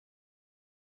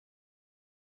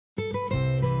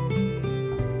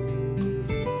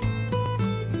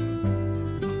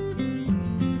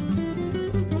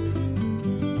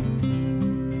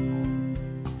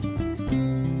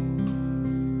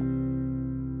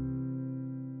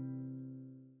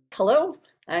Hello,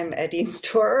 I'm Edine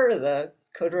Storer, the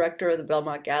co-director of the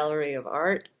Belmont Gallery of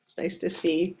Art. It's nice to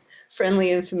see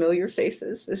friendly and familiar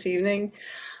faces this evening.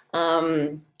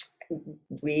 Um,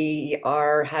 we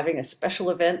are having a special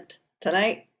event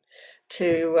tonight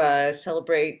to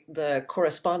celebrate the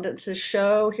Correspondences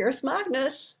show. Here's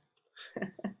Magnus,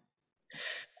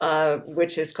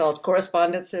 which is called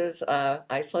Correspondences,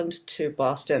 Iceland to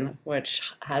Boston,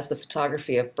 which has the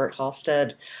photography of Bert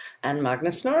Halstead and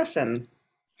Magnus Snorrason.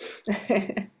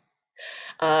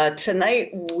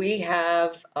 Tonight we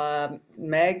have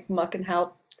Meg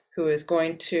Muckenhoupt, who is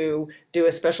going to do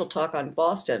a special talk on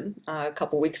Boston. A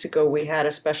couple weeks ago we had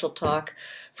a special talk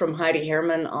from Heidi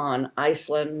Herman on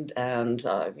Iceland and,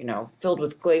 filled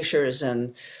with glaciers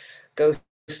and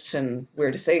ghosts and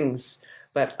weird things.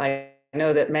 But I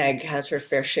know that Meg has her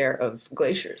fair share of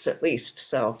glaciers at least.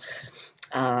 So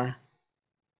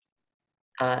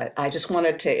I just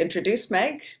wanted to introduce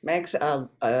Meg. Meg's a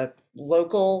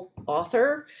local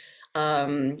author.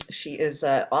 She is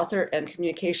an author and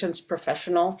communications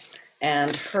professional,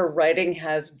 and her writing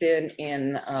has been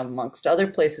in, amongst other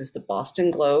places, the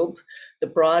Boston Globe, the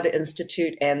Broad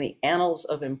Institute, and the Annals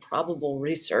of Improbable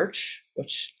Research,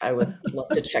 which I would love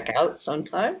to check out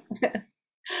sometime.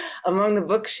 Among the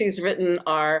books she's written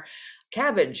are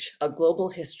Cabbage, A Global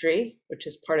History, which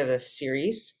is part of a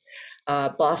series,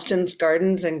 Boston's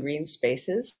Gardens and Green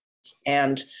Spaces,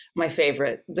 and my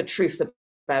favorite, The Truth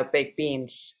About Baked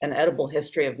Beans, An Edible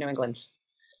History of New England.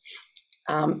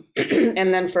 And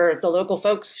then for the local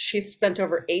folks, she's spent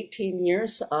over 18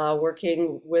 years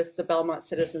working with the Belmont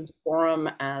Citizens Forum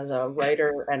as a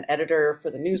writer and editor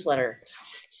for the newsletter.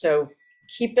 So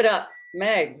keep it up,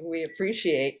 Meg. We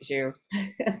appreciate you.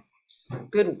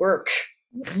 Good work.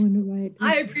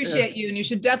 I appreciate you, and you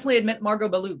should definitely admit Margot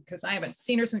Ballou, because I haven't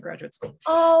seen her since graduate school.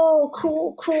 Oh,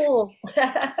 cool.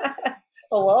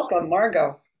 Well, welcome,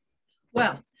 Margot.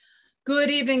 Well, good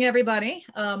evening, everybody.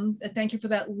 Thank you for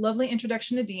that lovely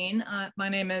introduction, Nadine. My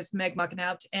name is Meg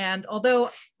Muckenhoupt, and although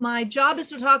my job is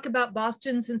to talk about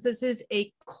Boston, since this is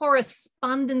a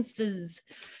correspondences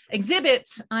exhibit,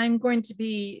 I'm going to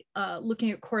be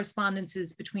looking at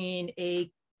correspondences between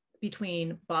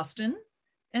Boston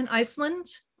and Iceland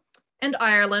and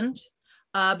Ireland,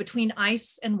 between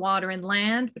ice and water and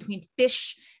land, between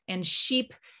fish and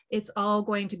sheep. It's all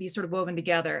going to be sort of woven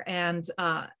together. And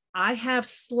I have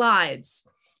slides.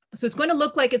 So it's going to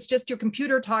look like it's just your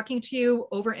computer talking to you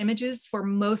over images for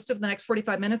most of the next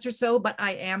 45 minutes or so, but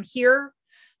I am here.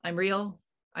 I'm real.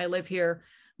 I live here,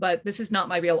 but this is not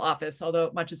my real office,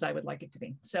 although much as I would like it to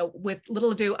be. So with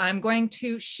little ado, I'm going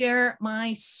to share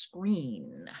my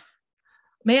screen.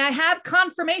 May I have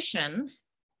confirmation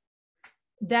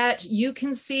that you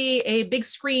can see a big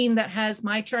screen that has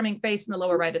my charming face in the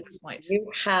lower right at this point? You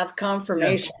have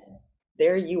confirmation. Yes.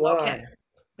 There you are.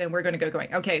 Then we're going to go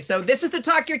going. Okay, so this is the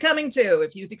talk you're coming to.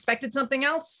 If you've expected something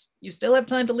else, you still have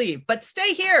time to leave, but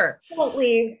stay here. Don't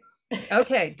leave.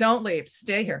 Okay, don't leave.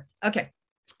 Stay here. Okay.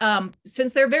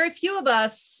 Since there are very few of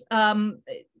us,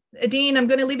 Adine, I'm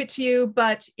going to leave it to you,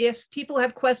 but if people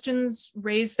have questions,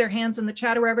 raise their hands in the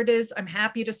chat or wherever it is. I'm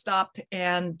happy to stop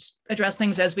and address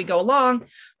things as we go along.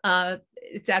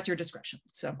 It's at your discretion.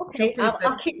 So okay,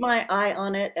 I'll keep my eye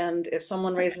on it, and if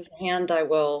someone raises a hand, I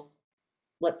will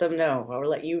let them know or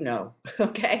let you know.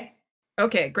 Okay.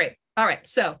 Okay, great. All right.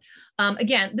 So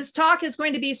again, this talk is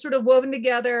going to be sort of woven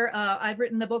together. I've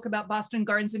written the book about Boston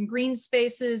Gardens and Green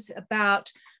Spaces, about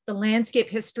the landscape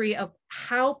history of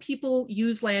how people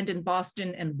use land in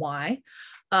Boston and why.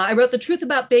 I wrote The Truth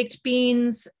About Baked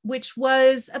Beans, which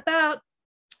was about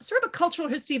sort of a cultural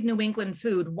history of New England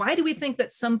food. Why do we think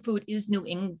that some food is New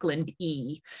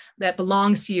England-y, that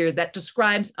belongs here, that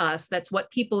describes us, that's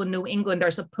what people in New England are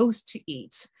supposed to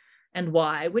eat, and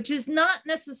why, which is not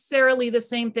necessarily the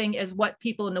same thing as what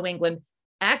people in New England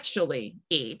actually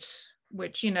eat,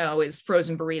 which, is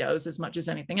frozen burritos as much as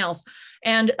anything else.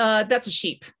 And that's a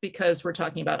sheep, because we're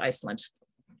talking about Iceland.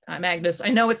 Magnus, I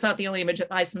know it's not the only image of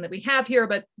Iceland that we have here,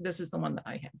 but this is the one that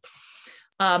I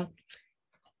had.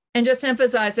 And just to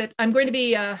emphasize it, I'm going to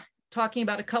be talking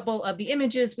about a couple of the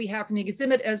images we have from the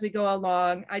exhibit as we go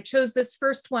along. I chose this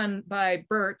first one by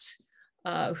Bert,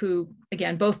 who,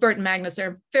 again, both Bert and Magnus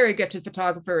are very gifted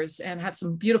photographers and have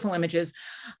some beautiful images.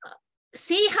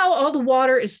 See how all the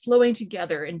water is flowing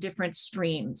together in different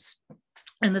streams,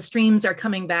 and the streams are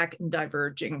coming back and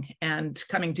diverging and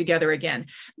coming together again.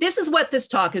 This is what this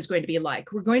talk is going to be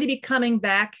like. We're going to be coming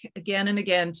back again and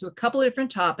again to a couple of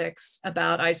different topics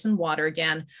about ice and water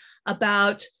again,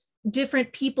 about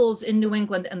different peoples in New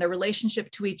England and their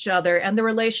relationship to each other and the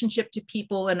relationship to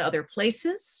people in other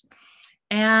places,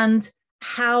 and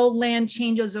how land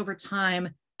changes over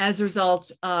time as a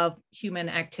result of human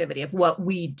activity, of what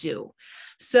we do.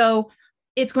 So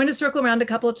it's going to circle around a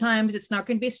couple of times. It's not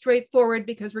going to be straightforward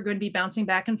because we're going to be bouncing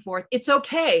back and forth. It's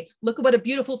okay. Look at what a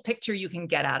beautiful picture you can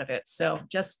get out of it. So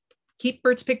just keep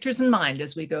Bert's pictures in mind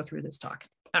as we go through this talk.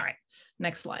 All right,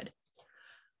 next slide.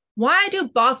 Why do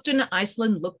Boston and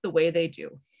Iceland look the way they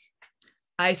do?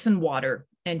 Ice and water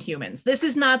and humans. This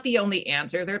is not the only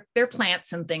answer. There are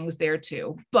plants and things there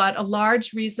too, but a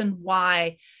large reason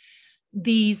why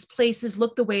these places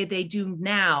look the way they do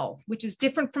now, which is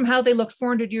different from how they looked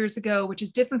 400 years ago, which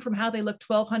is different from how they looked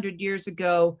 1,200 years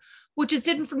ago, which is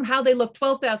different from how they looked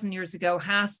 12,000 years ago,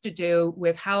 has to do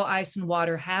with how ice and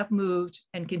water have moved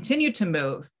and continue to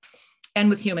move, and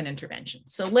with human intervention.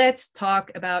 So let's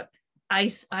talk about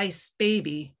ice, ice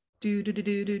baby.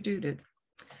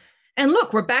 And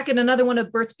look, we're back in another one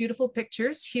of Bert's beautiful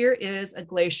pictures. Here is a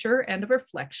glacier and a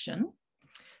reflection.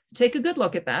 Take a good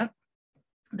look at that.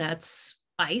 That's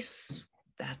ice,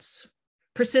 that's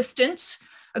persistent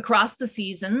across the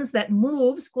seasons, that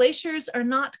moves. Glaciers are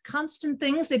not constant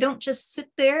things. They don't just sit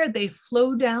there, they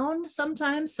flow down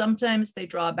sometimes they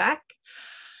draw back.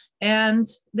 And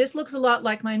this looks a lot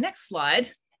like my next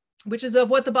slide, which is of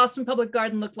what the Boston Public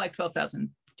Garden looked like 12,000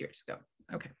 years ago.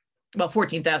 Okay, well,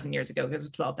 14,000 years ago, because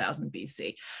it's 12,000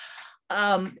 BC.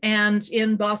 And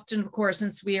in Boston, of course,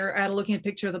 since we are looking at a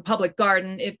picture of the public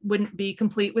garden, it wouldn't be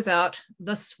complete without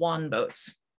the swan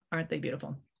boats. Aren't they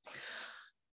beautiful?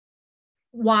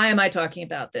 Why am I talking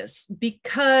about this?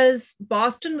 Because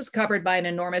Boston was covered by an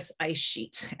enormous ice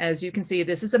sheet. As you can see,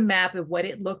 this is a map of what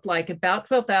it looked like about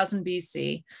 12,000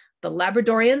 BC. The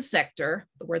Labradorian sector,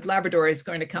 the word Labrador is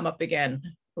going to come up again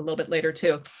a little bit later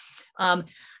too.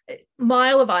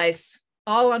 Mile of ice,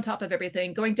 all on top of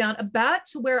everything, going down about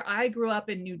to where I grew up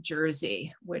in New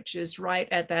Jersey, which is right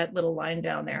at that little line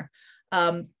down there.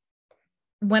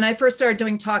 When I first started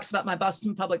doing talks about my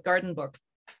Boston Public Garden book,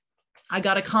 I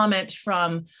got a comment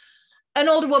from an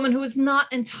older woman who was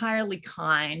not entirely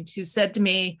kind, who said to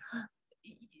me,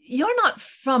 "You're not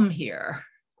from here,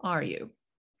 are you?"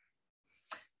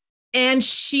 And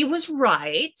she was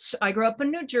right. I grew up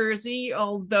in New Jersey,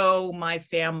 although my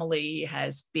family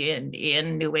has been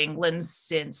in New England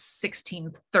since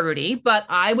 1630, but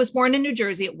I was born in New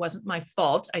Jersey. It wasn't my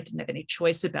fault. I didn't have any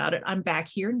choice about it. I'm back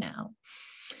here now.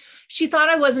 She thought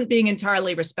I wasn't being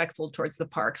entirely respectful towards the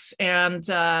parks. And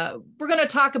we're going to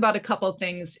talk about a couple of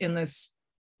things in this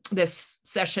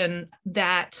session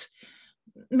that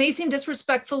may seem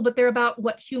disrespectful, but they're about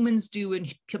what humans do in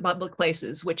public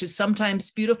places, which is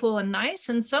sometimes beautiful and nice,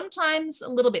 and sometimes a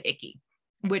little bit icky,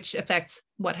 which affects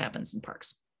what happens in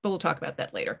parks. But we'll talk about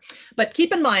that later. But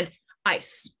keep in mind,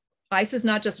 ice. Ice is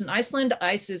not just in Iceland.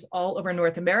 Ice is all over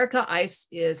North America. Ice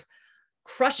is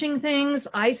crushing things.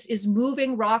 Ice is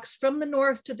moving rocks from the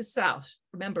north to the south.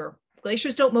 Remember,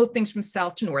 glaciers don't move things from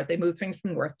south to north. They move things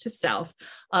from north to south.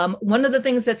 One of the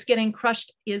things that's getting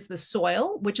crushed is the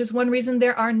soil, which is one reason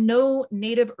there are no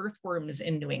native earthworms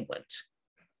in New England,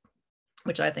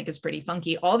 which I think is pretty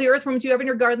funky. All the earthworms you have in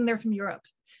your garden, they're from Europe.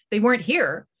 They weren't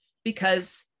here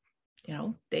because,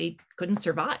 they couldn't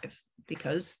survive,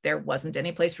 because there wasn't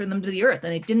any place for them to the earth,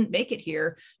 and they didn't make it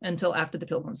here until after the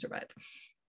Pilgrims arrived.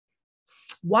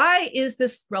 Why is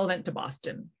this relevant to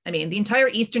Boston? I mean, the entire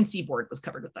eastern seaboard was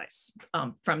covered with ice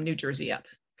from New Jersey up.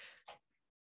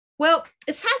 Well,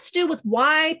 this has to do with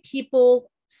why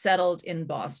people settled in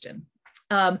Boston.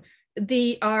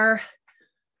 Our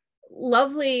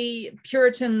lovely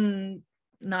Puritan,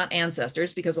 not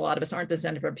ancestors, because a lot of us aren't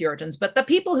descended from Puritans, but the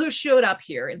people who showed up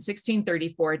here in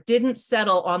 1634 didn't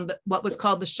settle on what was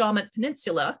called the Shawmut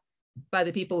Peninsula, by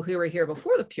the people who were here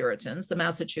before the Puritans, the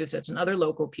Massachusetts and other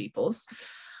local peoples.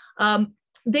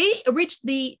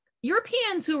 The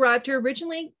Europeans who arrived here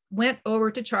originally went over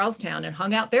to Charlestown and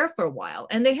hung out there for a while.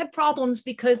 And they had problems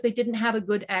because they didn't have a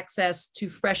good access to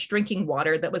fresh drinking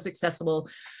water that was accessible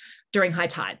during high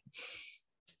tide.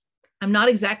 I'm not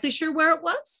exactly sure where it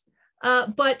was,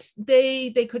 but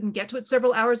they couldn't get to it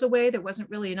several hours away. There wasn't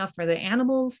really enough for the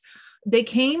animals. They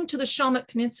came to the Shawmut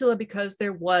Peninsula because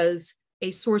there was a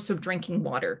source of drinking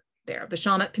water there. The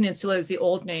Shawmut Peninsula is the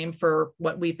old name for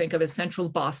what we think of as central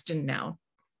Boston now.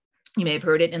 You may have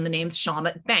heard it in the name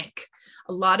Shawmut Bank.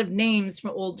 A lot of names from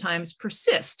old times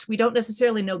persist. We don't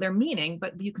necessarily know their meaning,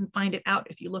 but you can find it out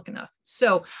if you look enough.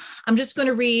 So I'm just going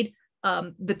to read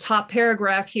the top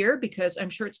paragraph here, because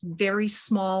I'm sure it's very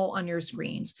small on your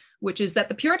screens, which is that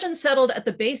the Puritans settled at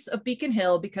the base of Beacon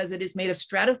Hill because it is made of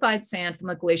stratified sand from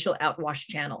a glacial outwash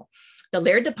channel. The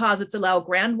layered deposits allow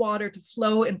groundwater to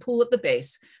flow and pool at the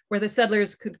base, where the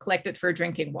settlers could collect it for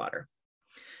drinking water.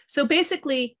 So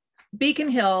basically, Beacon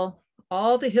Hill,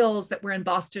 all the hills that were in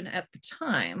Boston at the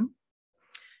time,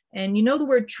 And you know the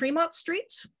word Tremont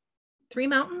Street? 3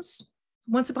 mountains?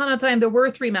 Once upon a time, there were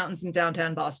 3 mountains in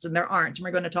downtown Boston. There aren't. And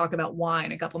we're going to talk about why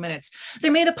in a couple of minutes.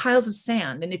 They're made of piles of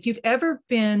sand. And if you've ever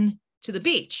been to the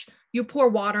beach, you pour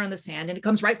water on the sand and it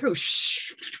comes right through,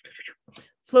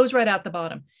 flows right out the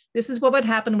bottom. This is what would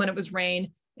happen when it was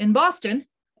rain in Boston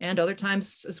and other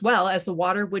times as well, as the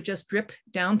water would just drip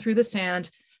down through the sand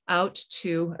out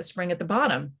to a spring at the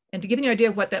bottom. And to give you an idea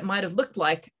of what that might have looked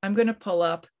like, I'm going to pull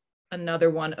up another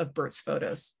one of Bert's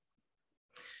photos.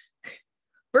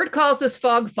 Bert calls this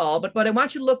fog fall, but what I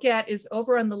want you to look at is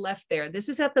over on the left there. This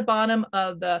is at the bottom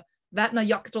of the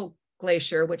Vatnajökull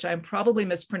Glacier, which I'm probably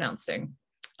mispronouncing.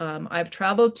 I've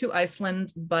traveled to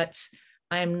Iceland, but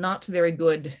I am not very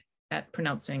good at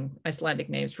pronouncing Icelandic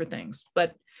names for things.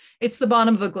 But it's the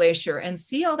bottom of a glacier, and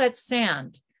see all that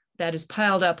sand that is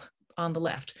piled up on the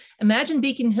left. Imagine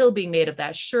Beacon Hill being made of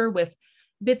that, sure, with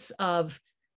bits of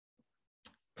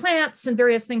plants and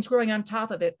various things growing on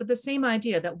top of it, but the same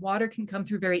idea that water can come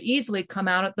through very easily, come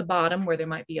out at the bottom where there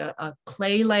might be a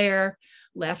clay layer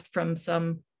left from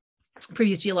some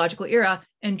previous geological era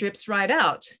and drips right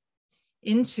out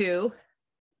into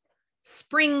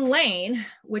Spring Lane,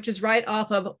 which is right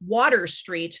off of Water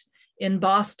Street in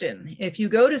Boston. If you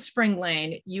go to Spring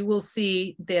Lane, you will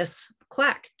see this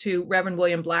plaque to Reverend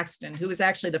William Blackstone, who was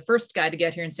actually the first guy to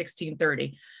get here in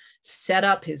 1630. Set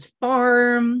up his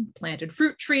farm, planted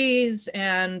fruit trees,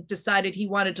 and decided he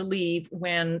wanted to leave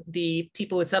when the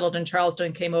people who settled in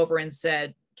Charleston came over and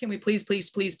said, can we please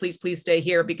stay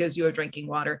here because you have drinking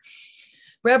water.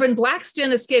 Reverend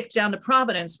Blackstone escaped down to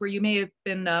Providence, where you may have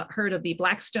been heard of the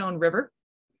Blackstone River,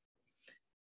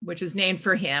 which is named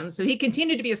for him. So he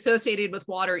continued to be associated with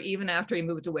water even after he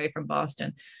moved away from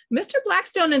Boston. Mr.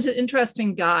 Blackstone is an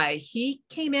interesting guy. He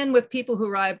came in with people who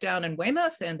arrived down in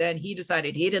Weymouth, and then he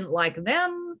decided he didn't like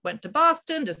them, went to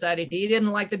Boston, decided he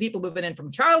didn't like the people moving in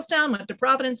from Charlestown, went to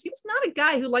Providence. He was not a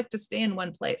guy who liked to stay in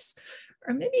one place.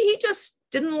 Or maybe he just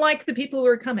didn't like the people who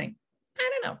were coming. I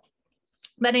don't know.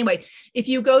 But anyway, if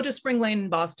you go to Spring Lane in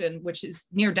Boston, which is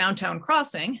near Downtown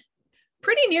Crossing,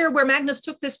 pretty near where Magnus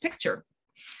took this picture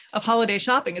of holiday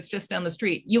shopping, it's just down the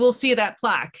street, you will see that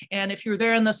plaque. And if you're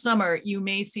there in the summer, you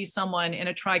may see someone in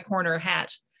a tri-corner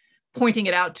hat pointing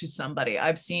it out to somebody.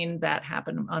 I've seen that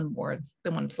happen on more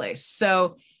than one place.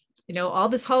 So, you know, all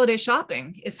this holiday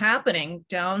shopping is happening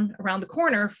down around the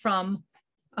corner from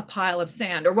a pile of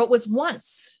sand, or what was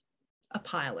once a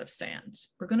pile of sand.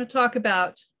 We're going to talk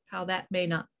about how that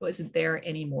wasn't there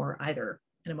anymore either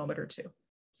in a moment or two.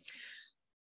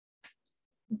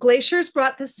 Glaciers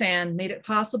brought the sand, made it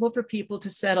possible for people to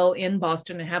settle in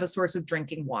Boston and have a source of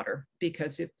drinking water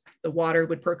because the water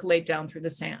would percolate down through the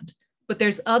sand. But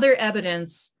there's other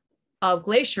evidence of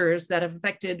glaciers that have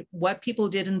affected what people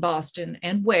did in Boston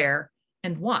and where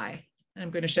and why. And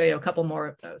I'm going to show you a couple more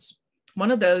of those.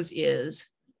 One of those is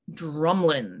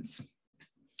drumlins.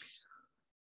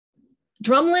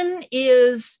 Drumlin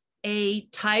is a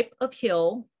type of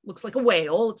hill, looks like a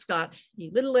whale. It's got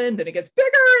a little end, then it gets bigger,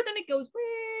 then it goes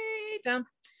way down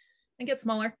and gets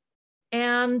smaller.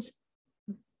 And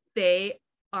they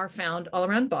are found all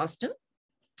around Boston.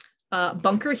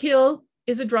 Bunker Hill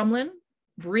is a drumlin.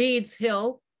 Breed's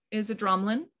Hill is a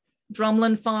drumlin.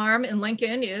 Drumlin Farm in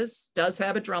Lincoln does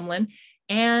have a drumlin.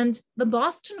 And the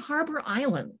Boston Harbor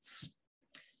Islands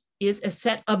is a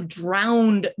set of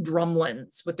drowned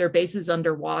drumlins with their bases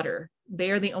underwater. They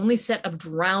are the only set of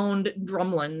drowned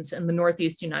drumlins in the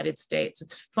Northeast United States.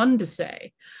 It's fun to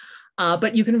say,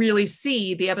 but you can really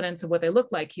see the evidence of what they look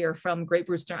like here from Great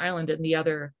Brewster Island and the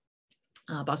other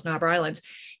Boston Harbor Islands.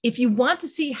 If you want to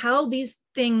see how these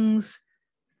things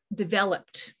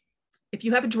developed, if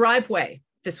you have a driveway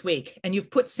this week and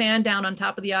you've put sand down on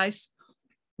top of the ice,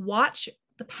 watch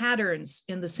the patterns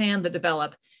in the sand that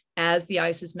develop as the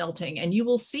ice is melting, and you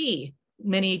will see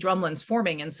many drumlins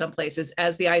forming in some places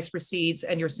as the ice recedes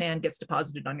and your sand gets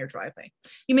deposited on your driveway.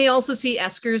 You may also see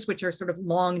eskers, which are sort of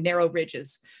long, narrow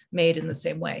ridges made in the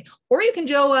same way. Or you can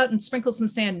go out and sprinkle some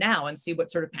sand now and see what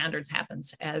sort of patterns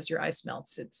happens as your ice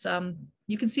melts. It's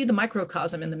you can see the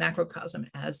microcosm and the macrocosm,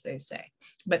 as they say.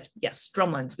 But yes,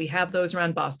 drumlins, we have those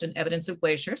around Boston, evidence of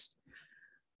glaciers.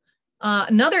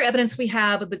 Another evidence we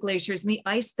have of the glaciers and the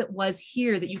ice that was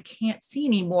here that you can't see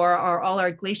anymore are all our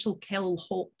glacial kettle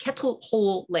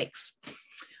hole lakes.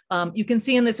 You can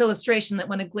see in this illustration that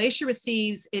when a glacier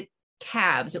recedes, it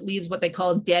calves, it leaves what they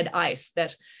call dead ice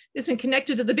that isn't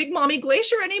connected to the Big Mommy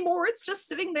Glacier anymore. It's just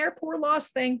sitting there, poor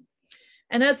lost thing.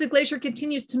 And as the glacier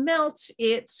continues to melt,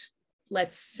 it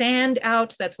lets sand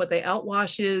out. That's what the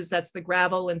outwash is. That's the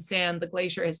gravel and sand the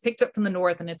glacier has picked up from the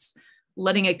north, and it's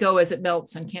letting it go as it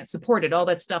melts and can't support it, all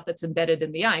that stuff that's embedded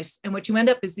in the ice. And what you end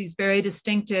up is these very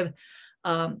distinctive,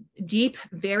 deep,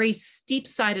 very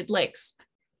steep-sided lakes,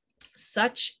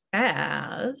 such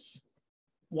as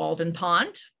Walden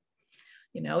Pond.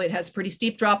 You know, it has pretty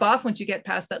steep drop off once you get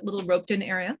past that little roped in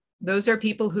area. Those are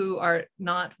people who are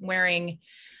not wearing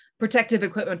protective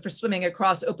equipment for swimming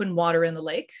across open water in the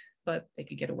lake, but they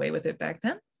could get away with it back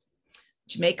then.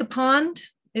 Jamaica Pond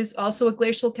is also a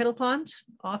glacial kettle pond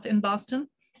off in Boston.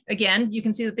 Again, you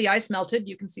can see that the ice melted.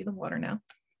 You can see the water now.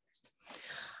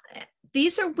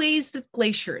 These are ways that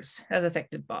glaciers have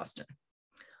affected Boston.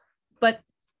 But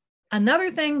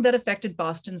another thing that affected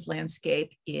Boston's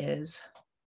landscape is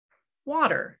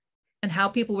water and how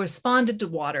people responded to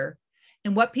water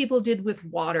and what people did with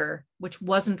water, which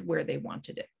wasn't where they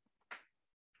wanted it.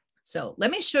 So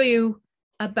let me show you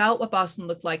about what Boston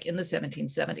looked like in the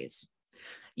 1770s.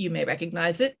 You may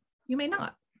recognize it, you may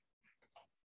not.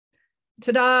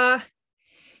 Ta-da!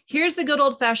 Here's the good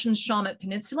old-fashioned Shawmut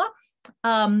Peninsula.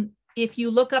 If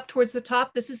you look up towards the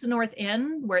top, this is the north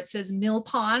end where it says Mill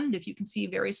Pond, if you can see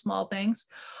very small things.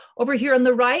 Over here on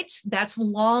the right, that's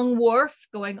Long Wharf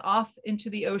going off into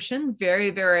the ocean, very,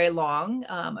 very long.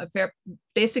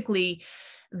 Basically,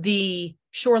 the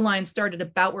shoreline started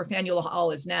about where Faneuil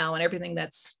Hall is now, and everything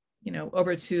that's, you know,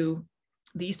 over to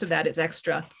the east of that is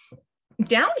extra.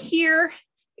 Down here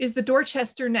is the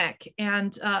Dorchester Neck.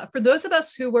 And for those of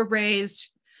us who were raised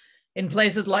in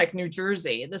places like New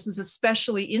Jersey, this is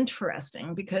especially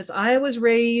interesting because I was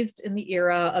raised in the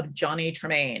era of Johnny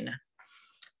Tremain.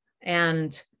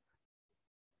 And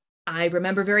I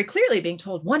remember very clearly being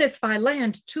told, 1 if by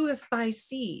land, 2 if by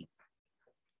sea.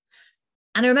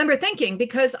 And I remember thinking,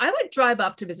 because I would drive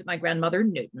up to visit my grandmother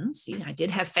in Newton. See, I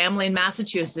did have family in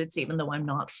Massachusetts, even though I'm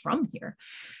not from here.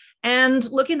 And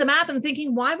looking at the map and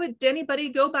thinking, why would anybody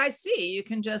go by sea? You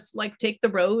can just like take the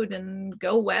road and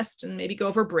go west and maybe go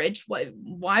over a bridge.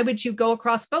 Why would you go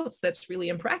across boats? That's really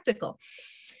impractical.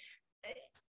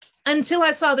 Until I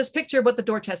saw this picture of what the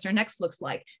Dorchester Neck looks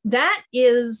like. That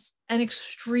is an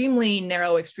extremely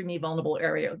narrow, extremely vulnerable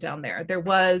area down there. There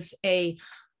was a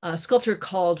sculpture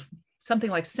called something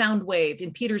like Sound Wave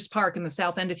in Peters Park in the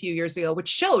South End a few years ago, which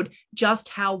showed just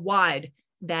how wide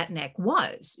that neck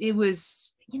was. It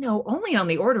was, you know, only on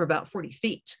the order of about 40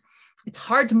 feet. It's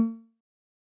hard to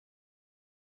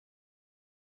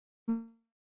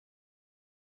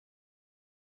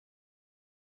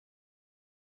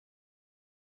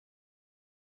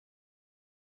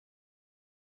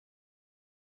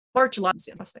march a lot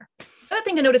there. Another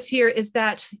thing to notice here is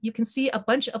that you can see a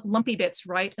bunch of lumpy bits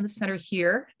right in the center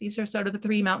here. These are sort of the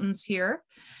 3 mountains here.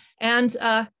 And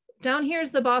down here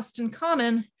is the Boston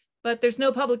Common, but there's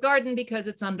no public garden because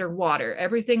it's underwater.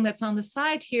 Everything that's on the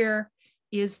side here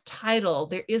is tidal.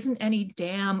 There isn't any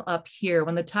dam up here.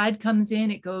 When the tide comes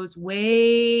in, it goes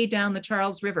way down the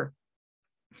Charles River.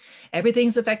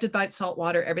 Everything's affected by salt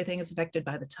water. Everything is affected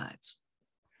by the tides.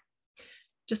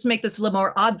 Just to make this a little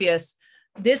more obvious,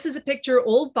 this is a picture.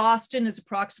 Old Boston is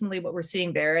approximately what we're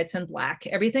seeing there. It's in black.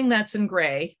 Everything that's in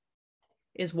gray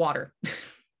is water.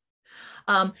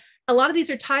 A lot of these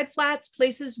are tide flats,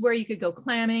 places where you could go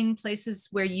clamming, places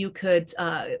where you could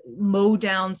mow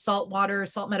down salt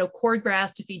meadow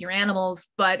cordgrass to feed your animals,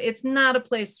 but it's not a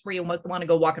place where you want to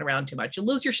go walking around too much. You'll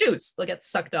lose your shoes. They'll get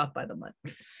sucked off by the mud.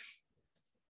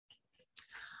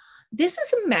 This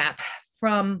is a map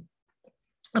from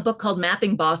a book called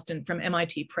Mapping Boston from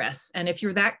MIT Press. And if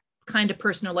you're that kind of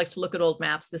person who likes to look at old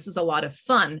maps, this is a lot of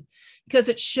fun because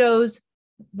it shows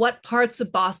what parts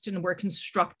of Boston were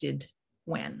constructed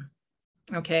when.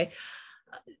 Okay.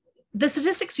 The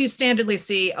statistics you standardly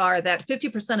see are that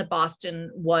 50% of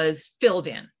Boston was filled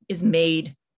in, is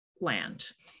made land.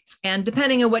 And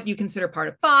depending on what you consider part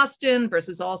of Boston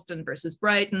versus Allston versus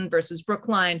Brighton versus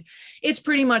Brookline, it's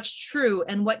pretty much true.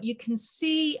 And what you can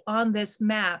see on this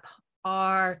map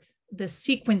are the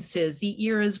sequences, the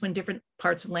eras when different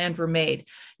parts of land were made.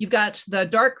 You've got the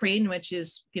dark green, which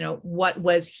is, you know, what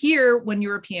was here when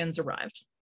Europeans arrived.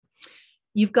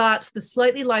 You've got the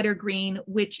slightly lighter green,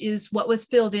 which is what was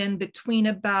filled in between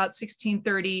about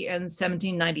 1630 and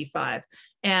 1795.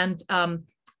 And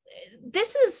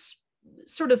this is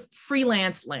sort of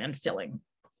freelance land filling.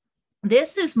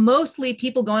 This is mostly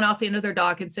people going off the end of their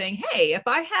dock and saying, hey, if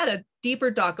I had a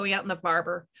deeper dock going out in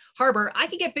the harbor, I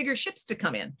could get bigger ships to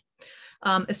come in,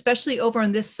 especially over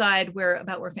on this side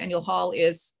about where Faneuil Hall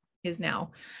is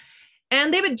now.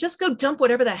 And they would just go dump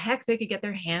whatever the heck they could get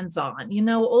their hands on, you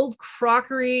know, old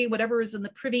crockery, whatever is in the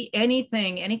privy,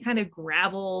 anything, any kind of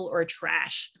gravel or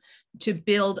trash to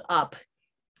build up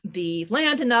the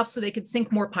land enough so they could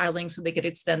sink more pilings so they could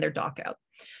extend their dock out.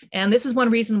 And this is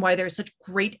one reason why there's such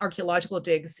great archaeological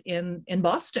digs in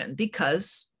Boston,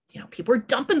 because people are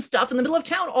dumping stuff in the middle of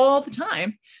town all the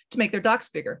time to make their docks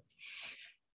bigger.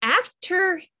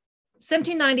 After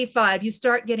 1795, you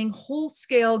start getting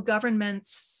whole-scale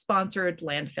government-sponsored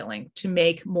land filling to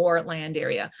make more land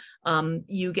area.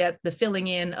 You get the filling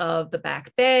in of the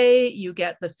Back Bay, you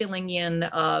get the filling in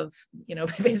of,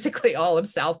 basically all of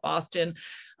South Boston.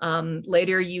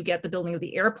 Later, you get the building of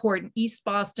the airport in East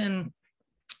Boston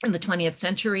in the 20th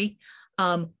century.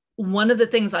 One of the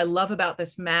things I love about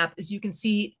this map is you can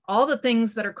see all the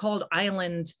things that are called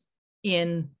island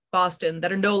in Boston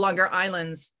that are no longer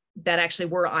islands that actually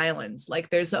were islands. Like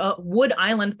there's a Wood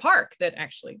Island Park that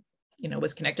actually,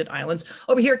 was connected islands.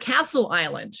 Over here, Castle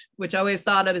Island, which I always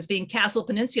thought of as being Castle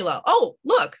Peninsula. Oh,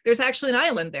 look, there's actually an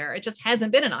island there. It just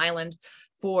hasn't been an island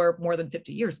for more than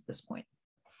 50 years at this point.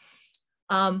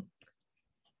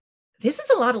 This is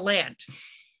a lot of land.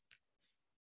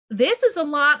 This is a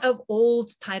lot of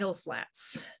old tidal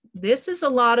flats. This is a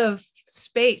lot of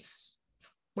space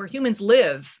where humans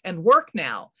live and work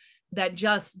now that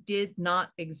just did not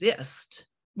exist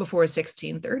before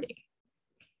 1630.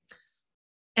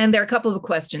 And there are a couple of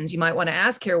questions you might want to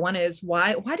ask here. One is,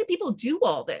 why do people do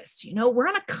all this? We're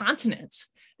on a continent.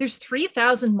 There's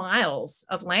 3,000 miles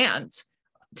of land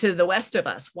to the west of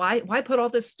us. Why put all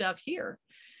this stuff here?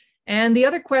 And the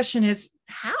other question is,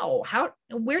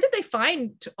 where did they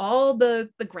find all the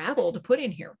gravel to put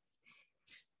in here?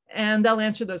 And I'll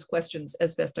answer those questions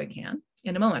as best I can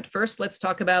in a moment. First, let's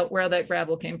talk about where that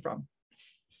gravel came from.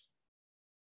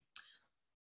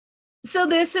 So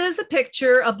this is a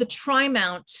picture of the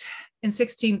Tri-Mount in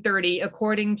 1630,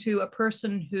 according to a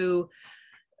person who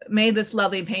made this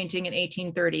lovely painting in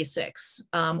 1836.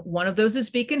 One of those is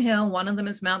Beacon Hill, one of them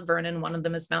is Mount Vernon, one of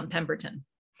them is Mount Pemberton.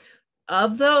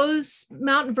 Of those,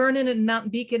 Mount Vernon and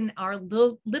Mount Beacon are a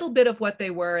little bit of what they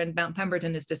were, and Mount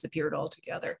Pemberton has disappeared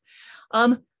altogether.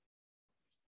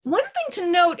 One thing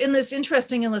to note in this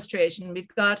interesting illustration,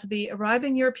 we've got the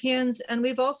arriving Europeans, and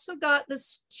we've also got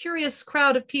this curious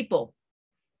crowd of people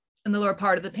in the lower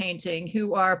part of the painting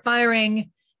who are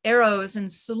firing arrows in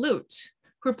salute,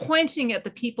 who are pointing at the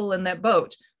people in that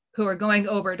boat who are going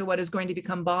over to what is going to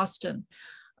become Boston.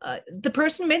 The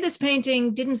person who made this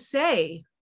painting didn't say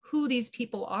who these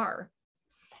people are,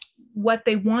 what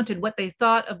they wanted, what they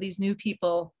thought of these new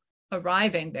people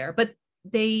arriving there, but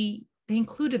they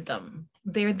included them.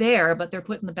 They're there, but they're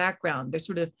put in the background. They're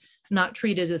sort of not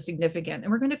treated as significant.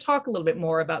 And we're going to talk a little bit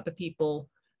more about the people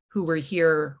who were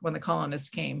here when the colonists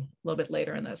came a little bit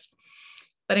later in this.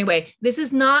 But anyway, this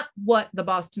is not what the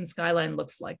Boston skyline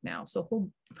looks like now. So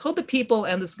hold the people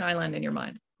and the skyline in your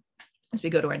mind as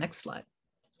we go to our next slide.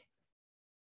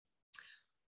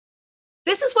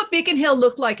 This is what Beacon Hill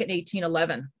looked like in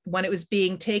 1811 when it was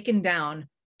being taken down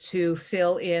to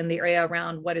fill in the area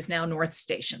around what is now North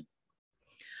Station.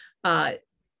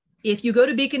 If you go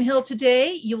to Beacon Hill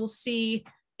today, you will see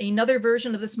another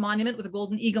version of this monument with a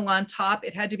golden eagle on top.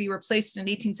 It had to be replaced in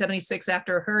 1876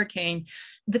 after a hurricane.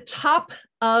 The top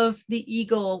of the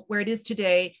eagle, where it is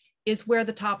today, is where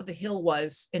the top of the hill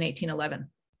was in 1811.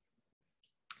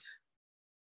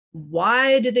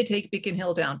 Why did they take Beacon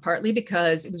Hill down? Partly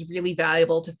because it was really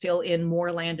valuable to fill in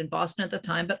more land in Boston at the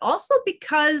time, but also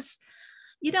because,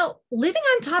 living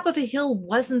on top of a hill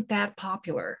wasn't that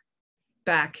popular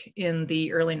back in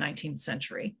the early 19th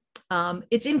century.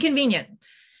 It's inconvenient.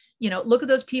 Look at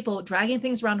those people dragging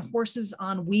things around horses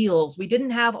on wheels. We didn't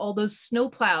have all those snow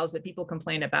plows that people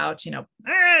complain about, I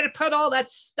had to put all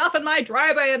that stuff in my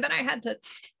driveway and then I had to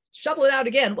shovel it out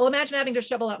again. Well, imagine having to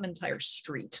shovel out an entire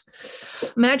street.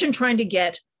 Imagine trying to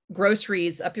get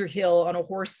groceries up your hill on a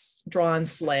horse-drawn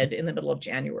sled in the middle of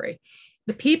January.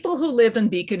 The people who lived in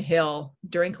Beacon Hill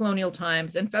during colonial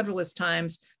times and Federalist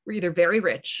times were either very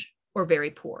rich or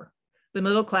very poor. The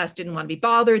middle class didn't want to be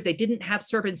bothered. They didn't have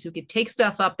servants who could take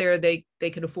stuff up there. They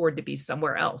could afford to be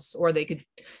somewhere else, or they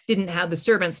didn't have the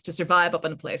servants to survive up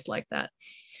in a place like that.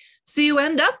 So you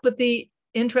end up with the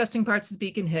interesting parts of the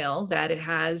Beacon Hill, that it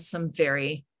has some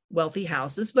very wealthy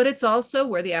houses, but it's also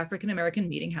where the African-American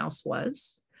meeting house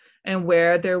was and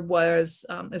where there was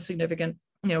a significant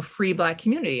free Black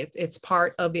community. It's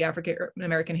part of the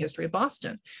African-American history of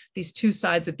Boston, these two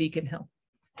sides of Beacon Hill.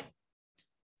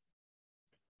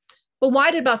 But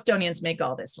why did Bostonians make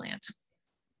all this land?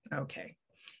 Okay.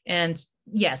 And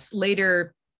yes,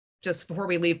 later, just before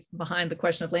we leave behind the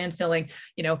question of land filling,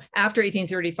 after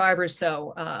 1835 or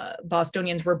so,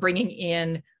 Bostonians were bringing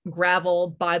in gravel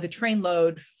by the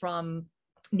trainload from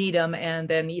Needham and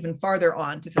then even farther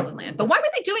on to fill in land. But why were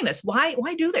they doing this? Why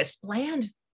do this? Land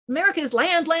America is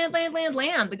land, land, land, land,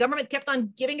 land. The government kept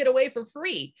on giving it away for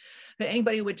free. But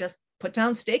anybody would just put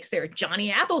down stakes there.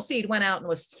 Johnny Appleseed went out and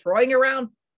was throwing around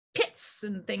pits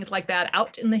and things like that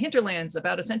out in the hinterlands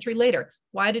about a century later.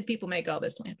 Why did people make all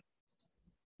this land?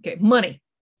 Okay, money.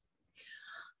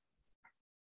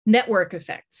 Network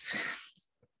effects.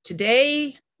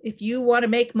 Today, if you want to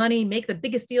make money, make the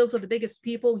biggest deals with the biggest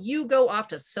people, you go off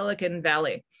to Silicon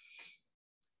Valley.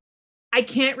 I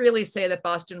can't really say that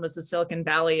Boston was the Silicon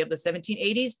Valley of the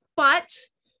 1780s, but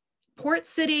Port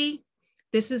City,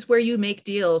 this is where you make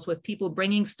deals with people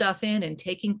bringing stuff in and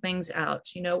taking things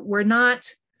out. You know, we're not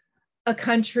a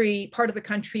country, part of the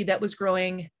country that was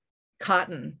growing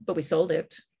cotton, but we sold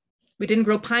it. We didn't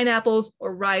grow pineapples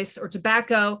or rice or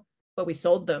tobacco, but we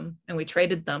sold them and we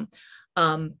traded them.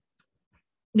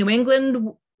 New England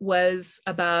was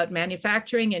about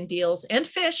manufacturing and deals and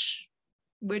fish,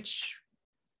 which,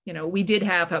 you know, we did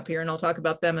have up here, and I'll talk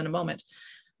about them in a moment.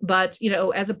 But, you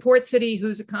know, as a port city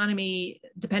whose economy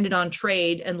depended on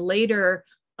trade and later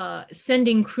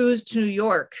sending crews to New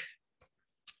York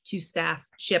to staff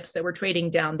ships that were trading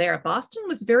down there, Boston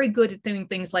was very good at doing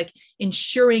things like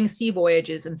insuring sea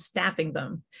voyages and staffing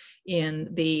them in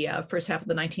the first half of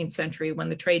the 19th century when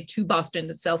the trade to Boston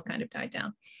itself kind of died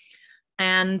down.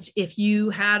 And if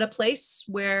you had a place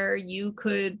where you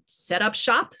could set up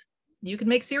shop, you could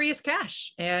make serious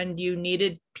cash, and you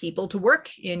needed people to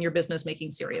work in your business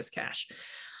making serious cash.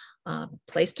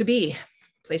 Place to be,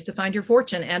 place to find your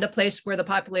fortune, and a place where the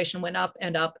population went up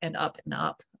and up and up and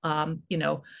up, you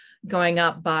know, going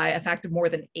up by a factor of more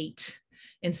than 8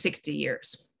 in 60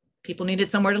 years. People needed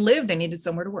somewhere to live, they needed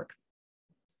somewhere to work.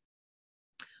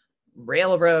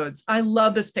 Railroads. I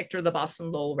love this picture of the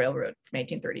Boston Lowell Railroad from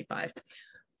 1835.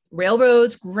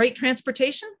 Railroads, great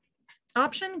transportation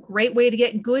option, great way to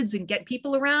get goods and get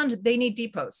people around. They need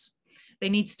depots, they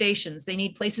need stations, they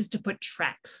need places to put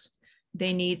tracks,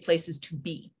 they need places to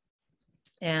be.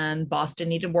 And Boston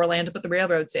needed more land to put the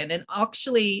railroads in. And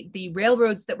actually, the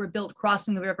railroads that were built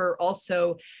crossing the river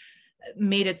also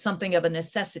made it something of a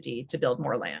necessity to build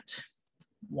more land.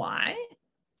 Why?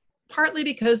 Partly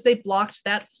because they blocked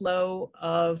that flow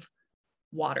of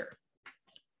water.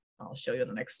 I'll show you on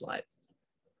the next slide.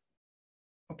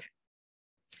 Okay.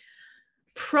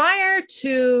 Prior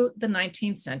to the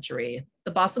 19th century,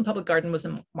 the Boston Public Garden was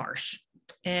a marsh,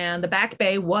 and the back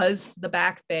bay was the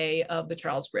back bay of the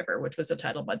Charles River, which was a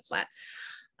tidal mudflat.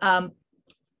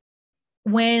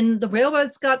 When the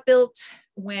railroads got built,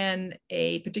 when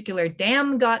a particular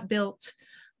dam got built,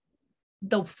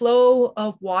 the flow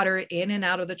of water in and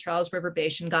out of the Charles River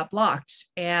Basin got blocked.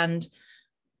 And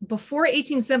before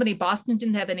 1870, Boston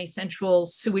didn't have any central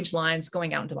sewage lines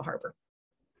going out into the harbor.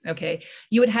 Okay,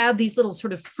 you would have these little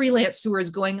sort of freelance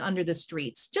sewers going under the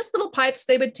streets, just little pipes.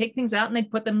 They would take things out and they'd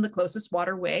put them in the closest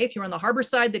waterway. If you're on the harbor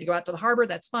side, they'd go out to the harbor,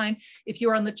 that's fine. If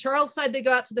you're on the Charles side, they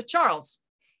go out to the Charles.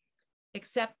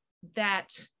 Except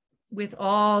that with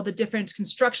all the different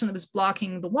construction that was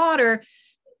blocking the water,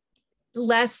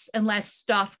 less and less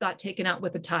stuff got taken out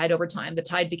with the tide over time. The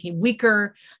tide became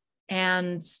weaker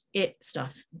and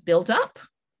stuff built up.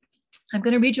 I'm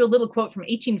going to read you a little quote from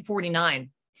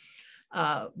 1849.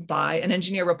 By an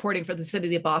engineer reporting for the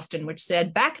city of Boston, which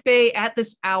said, "Back Bay at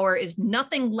this hour is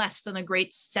nothing less than a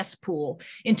great cesspool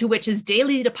into which is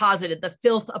daily deposited the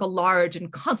filth of a large and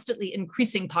constantly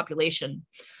increasing population.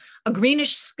 A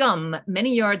greenish scum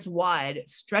many yards wide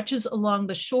stretches along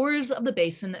the shores of the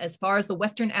basin as far as the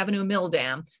Western Avenue Mill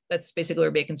Dam," that's basically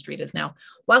where Bacon Street is now,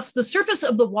 "whilst the surface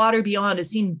of the water beyond is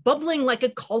seen bubbling like a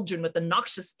cauldron with the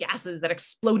noxious gases that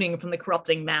exploding from the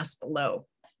corrupting mass below."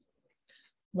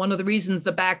 One of the reasons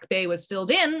the back bay was filled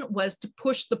in was to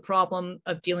push the problem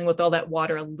of dealing with all that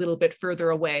water a little bit further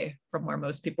away from where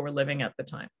most people were living at the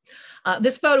time.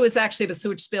 This photo is actually of a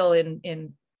sewage spill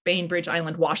in Bainbridge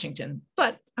Island, Washington,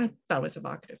 but I thought it was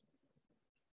evocative.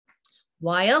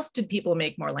 Why else did people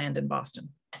make more land in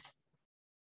Boston?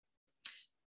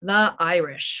 The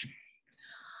Irish.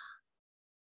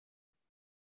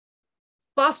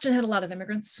 Boston had a lot of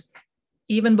immigrants,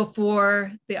 even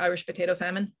before the Irish potato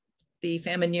famine, the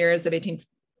famine years of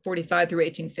 1845 through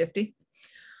 1850.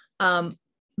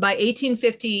 By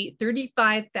 1850,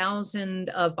 35,000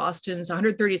 of Boston's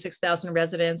 136,000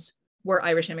 residents were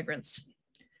Irish immigrants.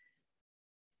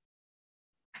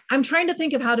 I'm trying to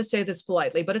think of how to say this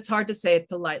politely, but it's hard to say it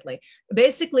politely.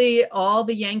 Basically, all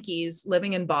the Yankees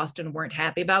living in Boston weren't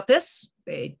happy about this.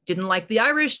 They didn't like the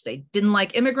Irish. They didn't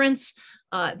like immigrants.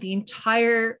 The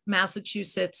entire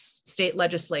Massachusetts state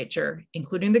legislature,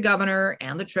 including the governor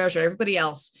and the treasurer, everybody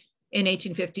else, in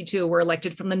 1852 were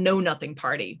elected from the Know Nothing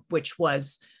Party, which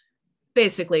was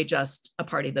basically just a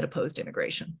party that opposed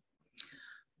immigration.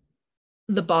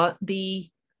 the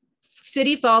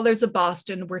city fathers of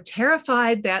Boston were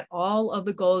terrified that all of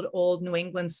the good old New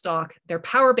England stock, their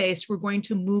power base, were going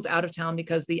to move out of town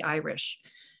because of the Irish,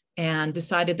 and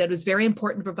decided that it was very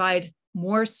important to provide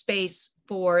more space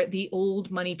for the old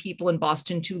money people in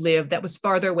Boston to live that was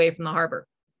farther away from the harbor.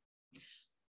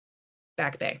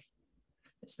 Back Bay.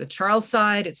 It's the Charles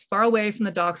side. It's far away from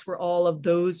the docks where all of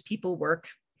those people work.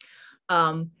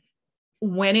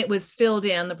 When it was filled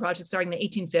in, the project starting in the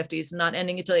 1850s and not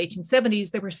ending until the 1870s,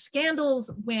 there were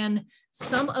scandals when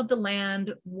some of the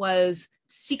land was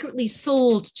secretly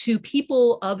sold to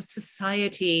people of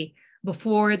society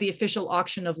before the official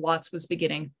auction of lots was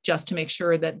beginning, just to make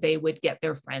sure that they would get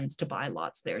their friends to buy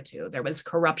lots there too. There was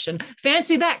corruption.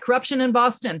 Fancy that, corruption in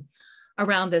Boston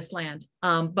around this land.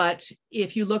 But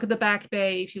if you look at the Back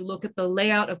Bay, if you look at the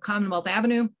layout of Commonwealth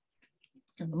Avenue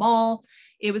and the mall,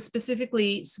 it was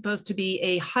specifically supposed to be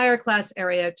a higher class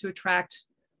area to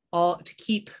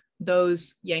keep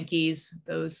those Yankees,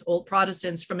 those old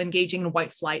Protestants, from engaging in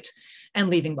white flight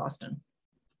and leaving Boston.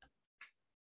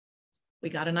 We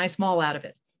got a nice mall out of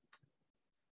it.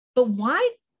 But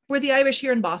why were the Irish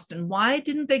here in Boston? Why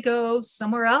didn't they go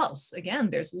somewhere else?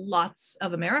 Again, there's lots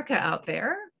of America out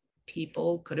there.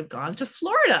 People could have gone to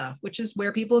Florida, which is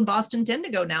where people in Boston tend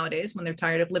to go nowadays when they're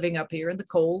tired of living up here in the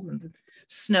cold and the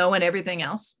snow and everything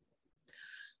else.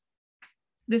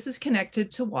 This is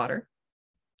connected to water.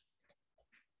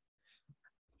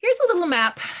 Here's a little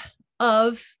map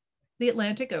of the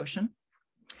Atlantic Ocean.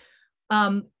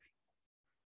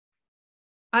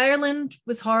 Ireland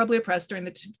was horribly oppressed during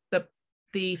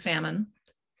the famine.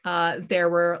 There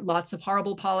were lots of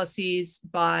horrible policies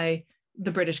by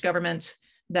the British government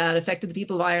that affected the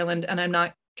people of Ireland, and I'm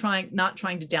not trying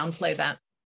to downplay that.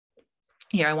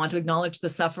 Here, I want to acknowledge the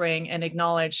suffering and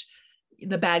acknowledge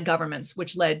the bad governments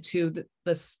which led to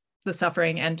the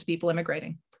suffering and to people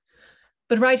immigrating.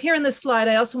 But right here in this slide,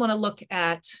 I also want to look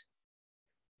at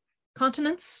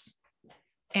continents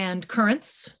and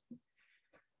currents.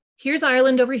 Here's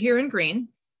Ireland over here in green.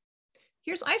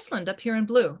 Here's Iceland up here in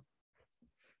blue.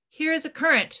 Here's a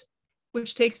current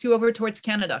which takes you over towards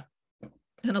Canada.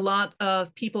 And a lot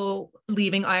of people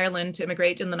leaving Ireland to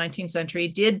immigrate in the 19th century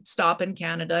did stop in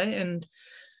Canada and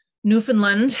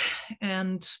Newfoundland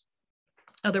and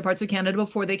other parts of Canada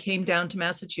before they came down to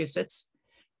Massachusetts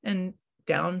and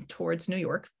down towards New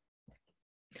York.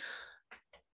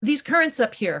 These currents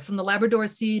up here from the Labrador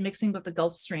Sea mixing with the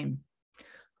Gulf Stream,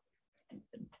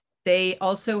 they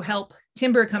also help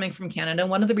timber coming from Canada.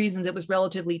 One of the reasons it was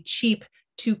relatively cheap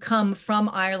to come from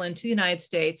Ireland to the United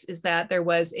States is that there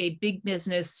was a big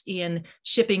business in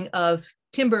shipping of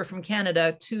timber from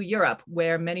Canada to Europe,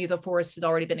 where many of the forests had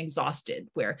already been exhausted,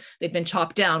 where they'd been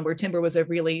chopped down, where timber was a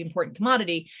really important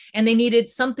commodity, and they needed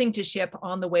something to ship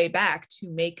on the way back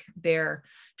to make their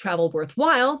travel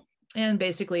worthwhile, and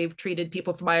basically treated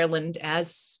people from Ireland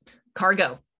as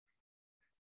cargo.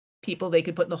 People they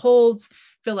could put in the holds,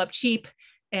 fill up cheap,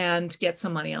 and get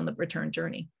some money on the return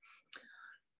journey.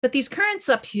 But these currents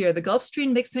up here, the Gulf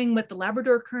Stream mixing with the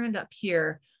Labrador current up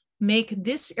here, make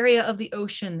this area of the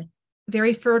ocean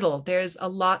very fertile. There's a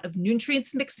lot of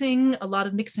nutrients mixing, a lot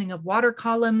of mixing of water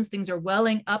columns. Things are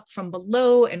welling up from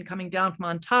below and coming down from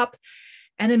on top.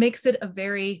 And it makes it a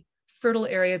very fertile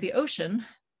area of the ocean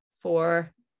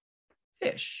for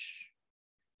fish.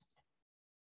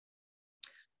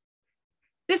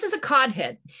 This is a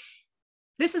codhead.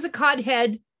 This is a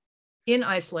codhead in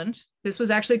Iceland. This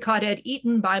was actually codhead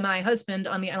eaten by my husband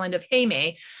on the island of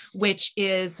Heimaey, which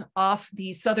is off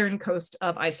the southern coast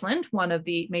of Iceland, one of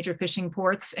the major fishing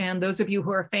ports. And those of you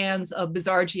who are fans of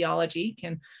bizarre geology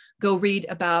can go read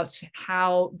about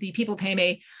how the people of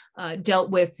Heimaey dealt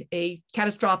with a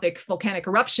catastrophic volcanic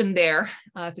eruption there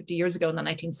 50 years ago in the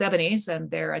 1970s,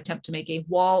 and their attempt to make a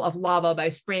wall of lava by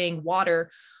spraying water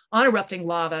on erupting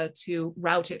lava to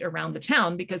route it around the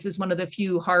town, because it's one of the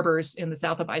few harbors in the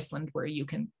south of Iceland where you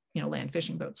can land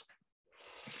fishing boats.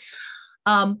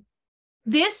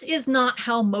 This is not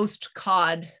how most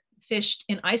cod fished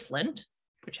in Iceland,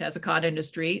 which has a cod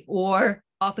industry, or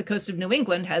off the coast of New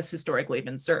England has historically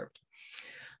been served.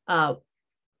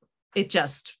 It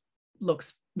just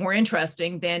looks more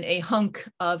interesting than a hunk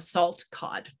of salt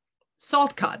cod.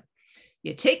 Salt cod.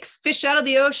 You take fish out of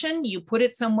the ocean, you put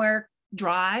it somewhere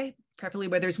dry, preferably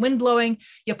where there's wind blowing,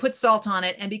 you put salt on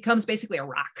it and it becomes basically a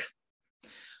rock.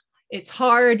 It's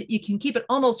hard. You can keep it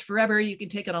almost forever. You can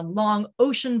take it on long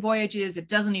ocean voyages. It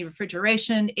doesn't need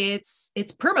refrigeration. It's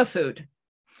permafood.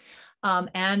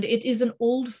 And it is an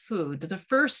old food. The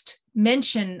first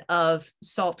mention of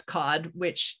salt cod,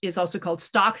 which is also called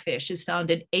stockfish, is found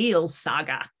in Ale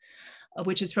Saga,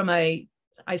 which is from a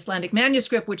Icelandic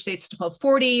manuscript, which dates to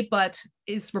 1240, but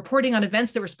is reporting on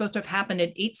events that were supposed to have happened in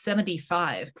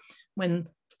 875, when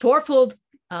Thorfuld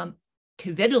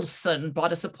Kvedilsson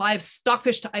brought a supply of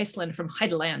stockfish to Iceland from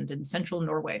Heideland in central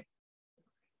Norway.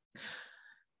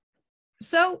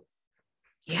 So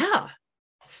yeah,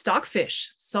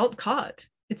 stockfish, salt cod.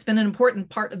 It's been an important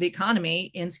part of the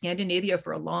economy in Scandinavia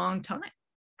for a long time.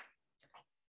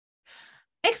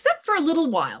 Except for a little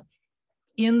while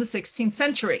in the 16th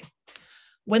century,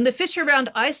 when the fish around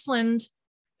Iceland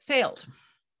failed.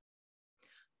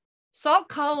 Salt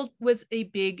cod was a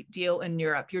big deal in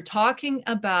Europe. You're talking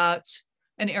about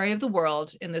an area of the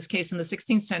world, in this case in the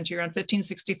 16th century, around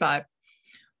 1565,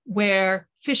 where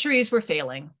fisheries were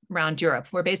failing around Europe,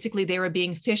 where basically they were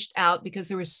being fished out because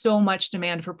there was so much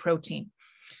demand for protein.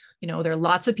 You know, there are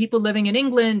lots of people living in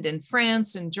England and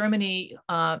France and Germany,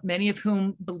 many of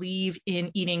whom believe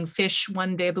in eating fish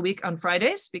one day of the week on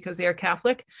Fridays because they are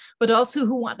Catholic, but also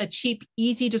who want a cheap,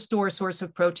 easy to store source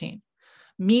of protein.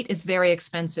 Meat is very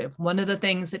expensive. One of the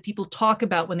things that people talk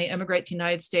about when they emigrate to the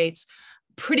United States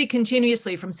pretty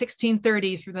continuously from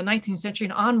 1630 through the 19th century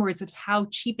and onwards is how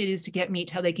cheap it is to get meat,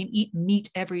 how they can eat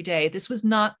meat every day. This was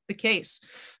not the case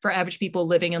for average people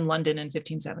living in London in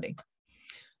 1570.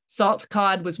 Salt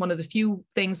cod was one of the few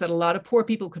things that a lot of poor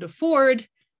people could afford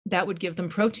that would give them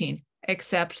protein,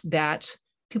 except that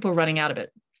people were running out of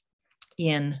it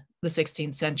in the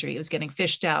 16th century. It was getting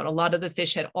fished out. A lot of the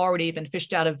fish had already been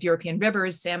fished out of European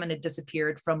rivers. Salmon had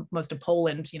disappeared from most of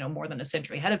Poland, you know, more than a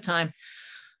century ahead of time.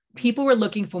 People were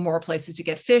looking for more places to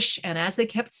get fish. And as they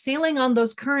kept sailing on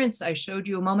those currents I showed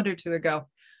you a moment or two ago,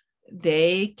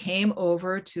 they came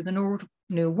over to the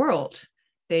New World.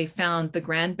 They found the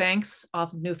Grand Banks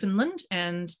off of Newfoundland,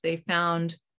 and they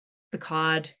found the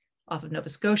cod off of Nova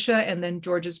Scotia, and then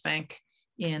George's Bank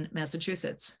in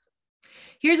Massachusetts.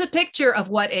 Here's a picture of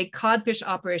what a codfish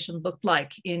operation looked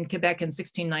like in Quebec in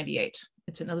 1698.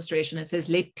 It's an illustration. It says,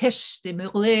 Les pêches de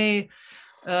Murlay,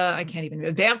 I can't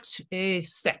even, vert et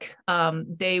sec.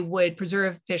 They would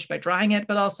preserve fish by drying it,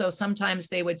 but also sometimes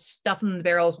they would stuff them in the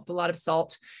barrels with a lot of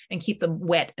salt and keep them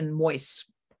wet and moist.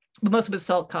 But most of it was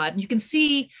salt cod. And you can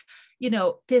see, you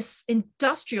know, this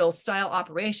industrial style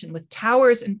operation with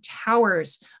towers and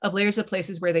towers of layers of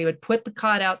places where they would put the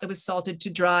cod out that was salted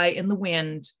to dry in the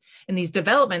wind, and these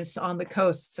developments on the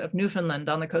coasts of Newfoundland,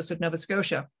 on the coast of Nova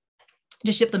Scotia,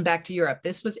 to ship them back to Europe.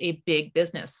 This was a big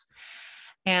business.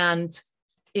 And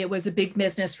it was a big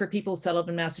business for people settled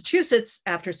in Massachusetts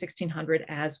after 1600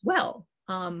 as well.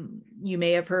 You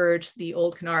may have heard the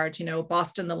old canard, you know,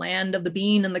 Boston, the land of the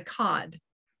bean and the cod.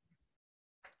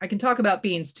 I can talk about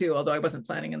beans too, although I wasn't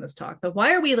planning in this talk, but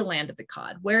why are we the land of the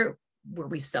cod? Where were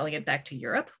we selling it back to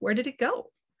Europe? Where did it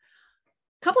go?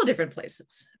 A couple of different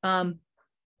places. A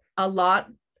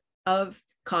lot of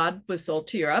cod was sold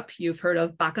to Europe. You've heard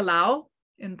of bacalhau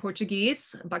in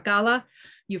Portuguese, bacala.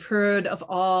 You've heard of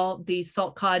all the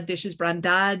salt cod dishes,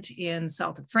 brandade in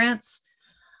south of France.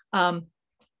 But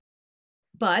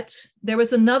there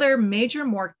was another major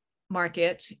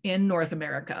market in North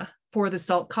America for the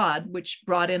salt cod, which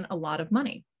brought in a lot of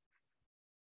money.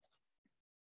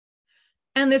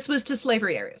 And this was to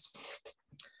slavery areas,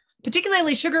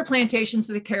 particularly sugar plantations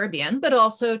in the Caribbean, but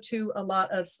also to a lot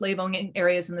of slave-owning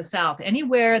areas in the South,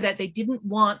 anywhere that they didn't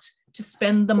want to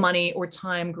spend the money or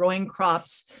time growing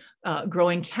crops,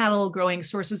 growing cattle, growing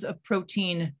sources of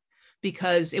protein,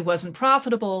 because it wasn't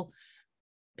profitable.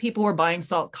 People were buying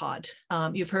salt cod.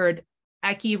 You've heard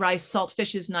ackee rice, salt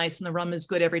fish is nice and the rum is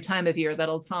good every time of year, that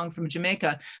old song from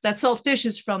Jamaica. That salt fish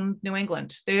is from New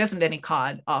England. There isn't any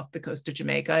cod off the coast of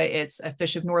Jamaica. It's a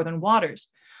fish of northern waters.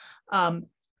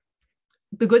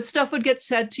 The good stuff would get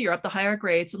sent to Europe, the higher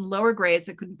grades, and lower grades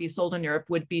that couldn't be sold in Europe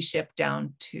would be shipped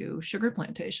down to sugar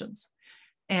plantations.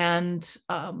 And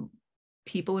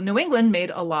people in New England made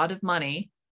a lot of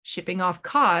money shipping off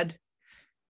cod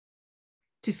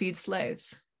to feed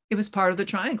slaves. It was part of the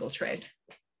triangle trade.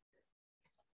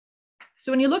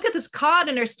 So when you look at this cod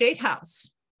in our state house,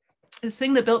 this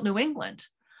thing that built New England,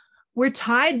 we're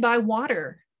tied by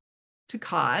water to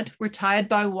cod. We're tied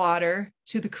by water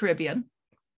to the Caribbean.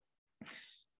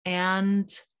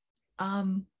 And,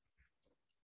 you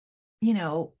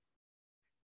know,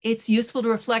 it's useful to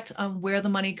reflect on where the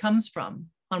money comes from,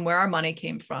 on where our money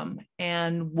came from,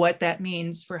 and what that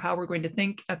means for how we're going to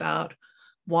think about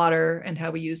water and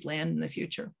how we use land in the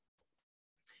future.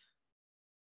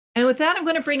 And with that, I'm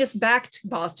going to bring us back to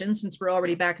Boston, since we're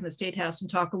already back in the State House,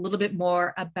 and talk a little bit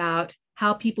more about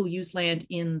how people use land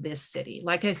in this city.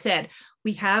 Like I said,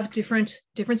 we have different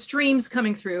streams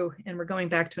coming through, and we're going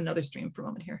back to another stream for a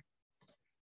moment here.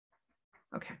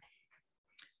 Okay.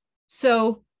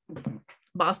 So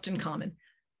Boston Common.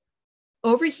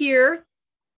 Over here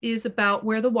is about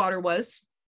where the water was.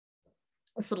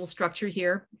 This little structure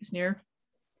here is near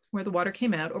where the water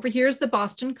came out. Over here is the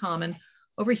Boston Common.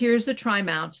 Over here is the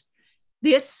Tri-Mount.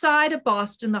 This side of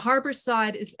Boston, the harbor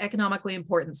side, is the economically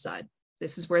important side.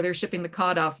 This is where they're shipping the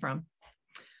cod off from.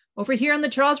 Over here on the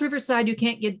Charles River side, you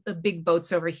can't get the big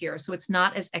boats over here, so it's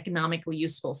not as economically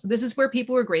useful. So this is where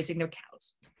people were grazing their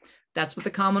cows. That's what the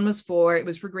common was for. It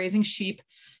was for grazing sheep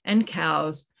and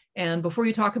cows. And before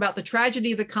you talk about the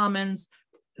tragedy of the commons,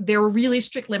 there were really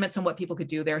strict limits on what people could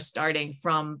do there starting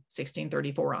from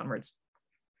 1634 onwards.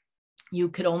 You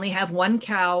could only have 1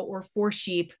 cow or 4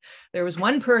 sheep. There was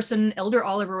one person, Elder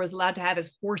Oliver, was allowed to have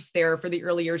his horse there for the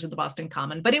early years of the Boston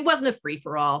Common, but it wasn't a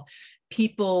free-for-all.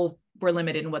 People were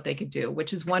limited in what they could do,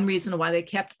 which is one reason why they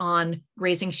kept on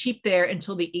grazing sheep there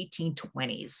until the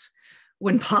 1820s,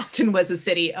 when Boston was a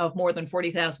city of more than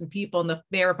 40,000 people. And the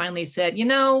mayor finally said, you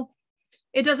know,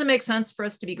 it doesn't make sense for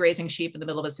us to be grazing sheep in the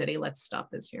middle of a city. Let's stop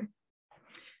this here.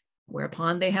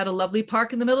 Whereupon they had a lovely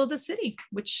park in the middle of the city,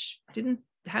 which didn't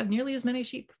have nearly as many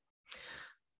sheep.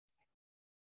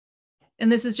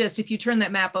 And this is just, if you turn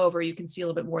that map over, you can see a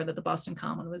little bit more that the Boston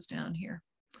Common was down here.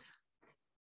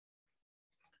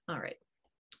 All right.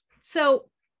 So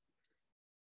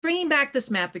bringing back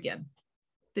this map again,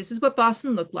 this is what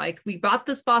Boston looked like. We bought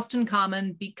this Boston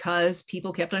Common because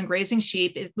people kept on grazing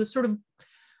sheep. It was sort of,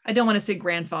 I don't want to say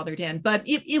grandfathered in, but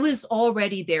it was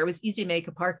already there. It was easy to make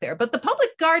a park there. But the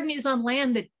public garden is on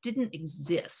land that didn't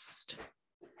exist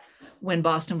when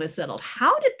Boston was settled.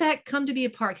 How did that come to be a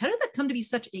park? How did that come to be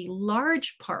such a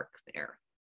large park there?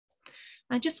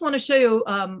 I just want to show you,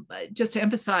 just to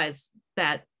emphasize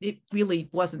that it really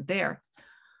wasn't there.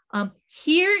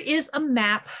 Here is a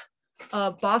map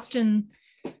of Boston,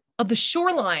 of the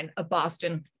shoreline of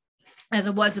Boston as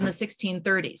it was in the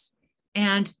 1630s.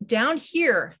 And down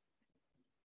here,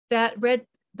 that red,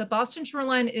 the Boston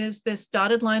shoreline is this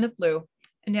dotted line of blue.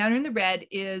 And down in the red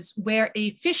is where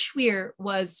a fish weir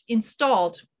was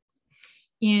installed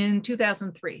in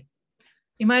 2003.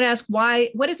 You might ask,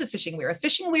 why? What is a fishing weir? A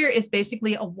fishing weir is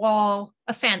basically a wall,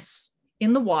 a fence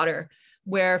in the water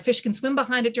where fish can swim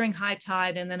behind it during high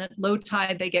tide, and then at low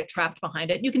tide, they get trapped behind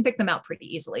it. You can pick them out pretty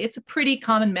easily. It's a pretty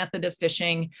common method of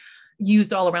fishing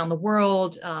used all around the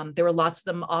world. There were lots of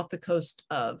them off the coast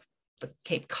of the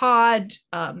Cape Cod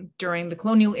during the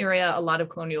colonial era. A lot of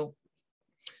colonial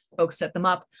folks set them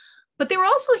up, but they were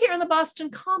also here in the Boston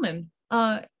Common,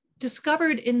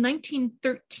 discovered in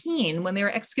 1913 when they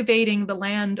were excavating the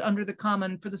land under the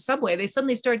common for the subway. They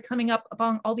suddenly started coming up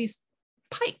upon all these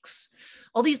pikes,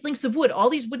 all these links of wood, all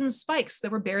these wooden spikes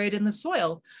that were buried in the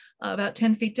soil about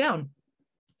 10 feet down.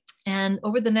 And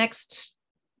over the next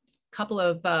couple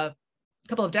of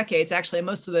decades, actually,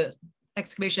 most of the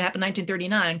excavation happened in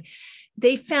 1939,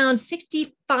 they found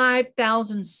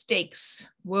 65,000 stakes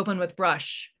woven with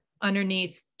brush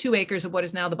underneath 2 acres of what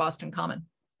is now the Boston Common.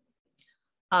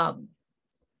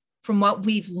 From what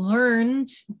we've learned,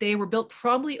 they were built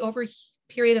probably over a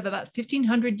period of about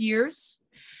 1,500 years,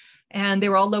 and they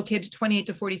were all located 28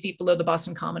 to 40 feet below the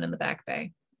Boston Common in the Back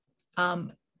Bay.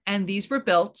 And these were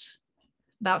built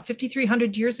about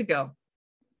 5,300 years ago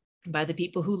by the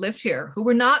people who lived here, who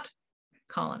were not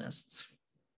colonists,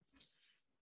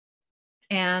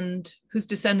 and whose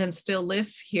descendants still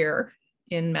live here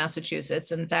in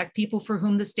Massachusetts. In fact, people for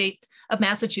whom the state of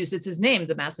Massachusetts is named,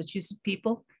 the Massachusetts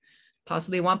people,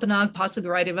 possibly Wampanoag, possibly a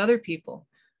variety of other people,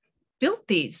 built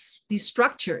these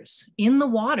structures in the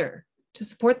water to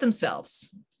support themselves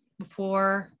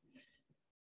before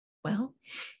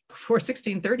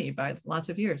 1630 by lots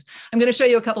of years. I'm going to show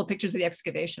you a couple of pictures of the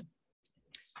excavation.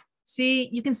 See,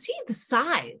 you can see the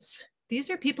size. These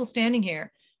are people standing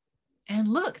here. And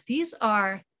look, these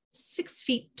are 6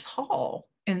 feet tall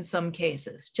in some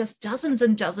cases, just dozens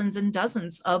and dozens and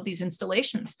dozens of these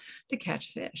installations to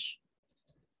catch fish.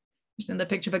 Just in the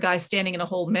picture of a guy standing in a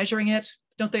hole measuring it.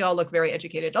 Don't they all look very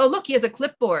educated? Oh, look, he has a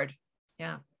clipboard.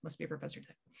 Yeah, must be a professor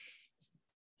type.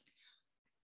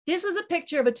 This is a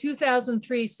picture of a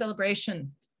 2003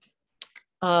 celebration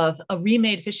of a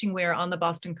remade fishing weir on the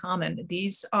Boston Common.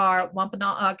 These are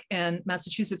Wampanoag and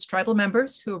Massachusetts tribal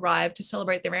members who arrived to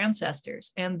celebrate their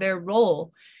ancestors and their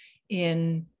role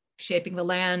in shaping the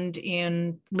land,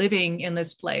 in living in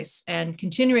this place, and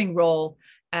continuing role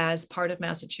as part of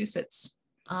Massachusetts.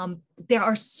 There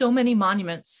are so many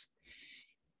monuments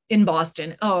in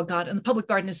Boston. Oh God, and the public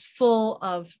garden is full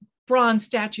of bronze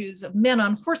statues of men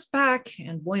on horseback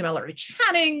and William Ellery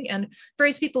Channing and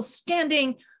various people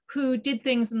standing who did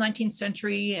things in the 19th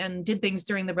century and did things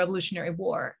during the Revolutionary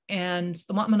War. And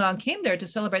the Wampanoag came there to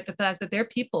celebrate the fact that their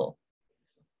people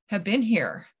have been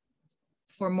here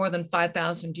for more than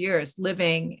 5,000 years,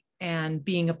 living and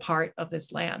being a part of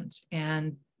this land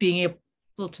and being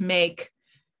able to make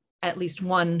at least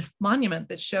one monument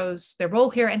that shows their role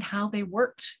here and how they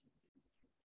worked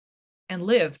and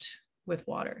lived with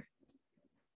water.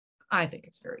 I think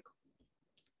it's very cool.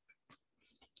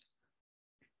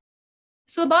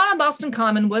 So the bottom of Boston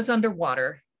Common was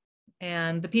underwater,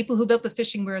 and the people who built the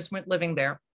fishing weirs weren't living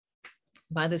there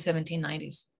by the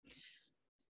 1790s.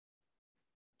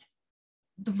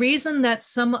 The reason that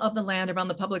some of the land around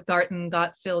the public garden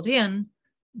got filled in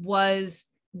was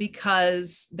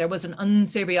because there was an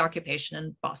unsavory occupation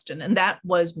in Boston, and that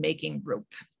was making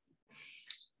rope.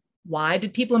 Why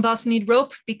did people in Boston need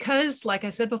rope? Because, like I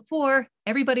said before,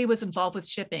 everybody was involved with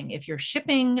shipping. If you're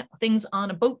shipping things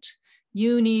on a boat,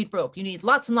 you need rope. You need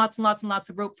lots and lots and lots and lots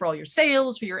of rope for all your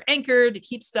sails, for your anchor, to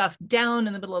keep stuff down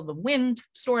in the middle of the wind,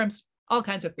 storms, all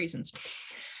kinds of reasons.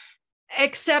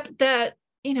 Except that,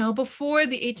 you know, before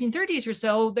the 1830s or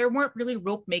so, there weren't really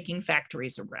rope making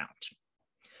factories around.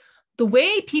 The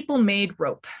way people made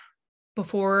rope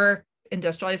before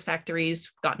industrialized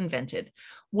factories got invented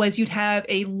was you'd have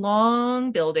a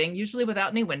long building, usually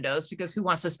without any windows, because who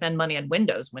wants to spend money on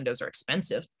windows? Windows are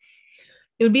expensive.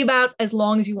 It would be about as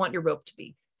long as you want your rope to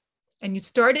be. And you'd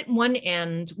start at one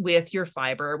end with your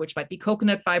fiber, which might be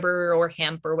coconut fiber or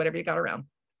hemp or whatever you got around.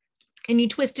 And you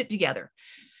twist it together.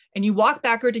 And you walk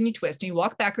backward and you twist, and you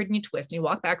walk backward and you twist, and you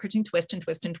walk backwards and twist and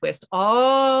twist and twist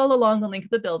all along the length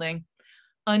of the building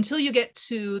until you get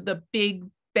to the big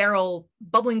barrel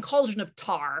bubbling cauldron of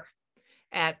tar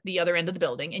at the other end of the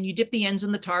building. And you dip the ends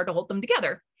in the tar to hold them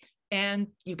together. And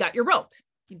you've got your rope.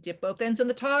 You dip both ends in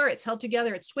the tar, it's held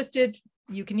together, it's twisted,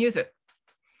 you can use it.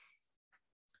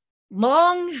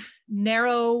 Long,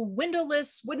 narrow,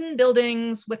 windowless wooden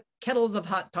buildings with kettles of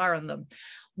hot tar in them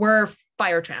were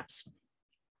fire traps.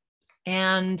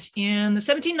 And in the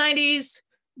 1790s,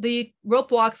 the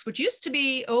rope walks, which used to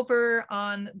be over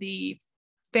on the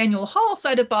Faneuil Hall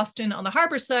side of Boston on the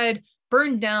harbor side,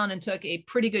 burned down and took a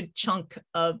pretty good chunk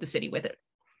of the city with it.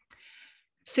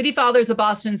 City fathers of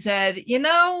Boston said, you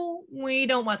know, we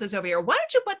don't want this over here. Why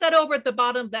don't you put that over at the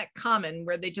bottom of that common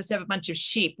where they just have a bunch of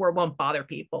sheep where it won't bother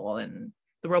people? And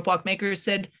the rope walk makers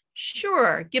said,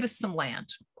 sure, give us some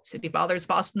land. City fathers of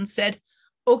Boston said,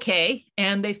 okay.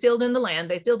 And they filled in the land.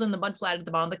 They filled in the mud flat at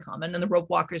the bottom of the common, and the rope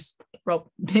makers,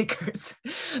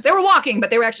 they were walking, but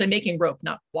they were actually making rope,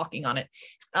 not walking on it.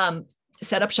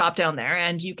 Set up shop down there.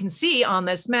 And you can see on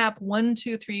this map, 1,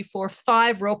 2, 3, 4,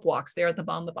 5 rope walks there at the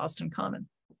bottom of the Boston Common,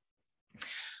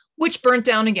 which burnt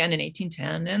down again in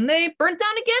 1810. And they burnt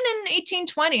down again in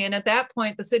 1820. And at that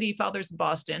point, the city fathers of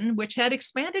Boston, which had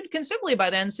expanded considerably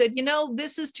by then, said, you know,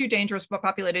 this is too dangerous for a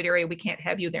populated area. We can't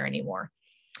have you there anymore.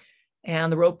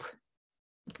 And the rope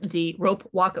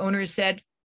walk owners said,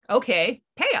 okay,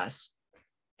 pay us.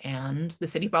 And the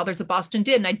city fathers of Boston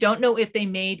did. And I don't know if they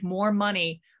made more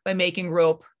money by making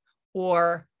rope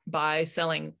or by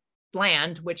selling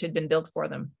land, which had been built for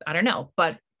them. I don't know,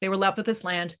 but they were left with this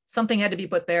land. Something had to be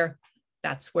put there.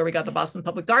 That's where we got the Boston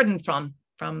Public Garden from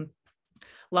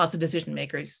lots of decision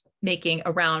makers making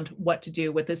around what to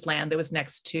do with this land that was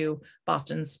next to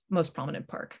Boston's most prominent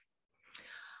park.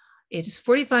 It is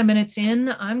 45 minutes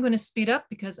in. I'm going to speed up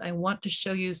because I want to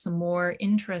show you some more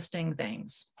interesting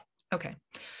things. Okay,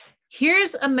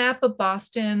 here's a map of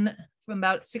Boston from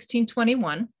about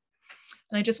 1621. And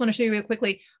I just want to show you real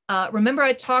quickly. Remember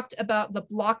I talked about the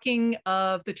blocking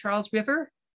of the Charles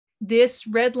River? This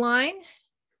red line,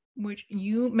 which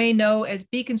you may know as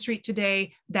Beacon Street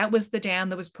today, that was the dam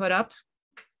that was put up.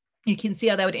 You can see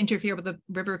how that would interfere with the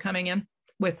river coming in,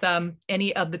 with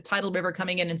any of the tidal river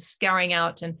coming in and scouring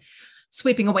out and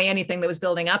sweeping away anything that was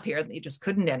building up here. You just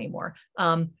couldn't anymore.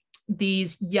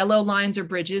 These yellow lines are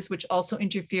bridges, which also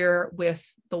interfere with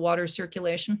the water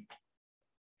circulation.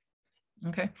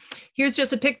 Okay, here's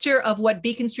just a picture of what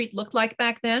Beacon Street looked like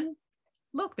back then.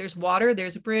 Look, there's water,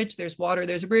 there's a bridge, there's water,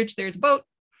 there's a bridge, there's a boat.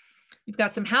 You've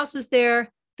got some houses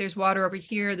there. There's water over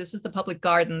here. This is the public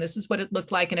garden. This is what it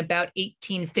looked like in about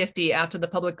 1850 after the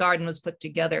public garden was put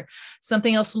together.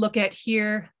 Something else to look at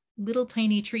here, little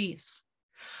tiny trees.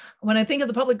 When I think of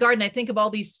the public garden, I think of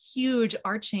all these huge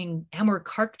arching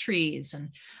Amur-Kark trees and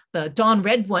the dawn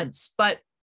red ones, but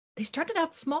they started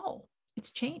out small.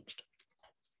 It's changed.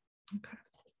 Okay.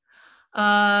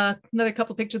 Another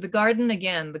couple pictures of the garden.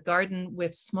 Again, the garden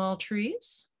with small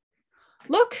trees.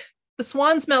 Look, the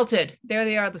swans melted. There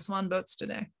they are, the swan boats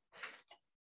today.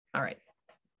 All right.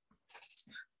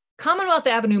 Commonwealth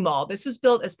Avenue Mall. This was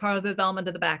built as part of the development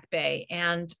of the Back Bay.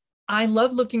 And I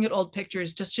love looking at old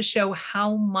pictures just to show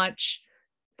how much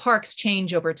parks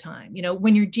change over time. You know,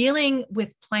 when you're dealing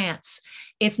with plants,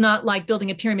 it's not like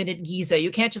building a pyramid at Giza. You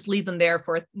can't just leave them there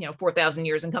for, 4,000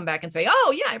 years and come back and say,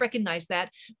 oh yeah, I recognize that.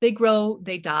 They grow,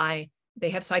 they die, they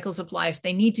have cycles of life.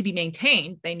 They need to be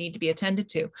maintained. They need to be attended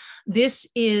to. This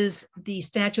is the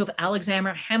statue of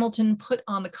Alexander Hamilton put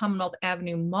on the Commonwealth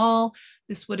Avenue Mall.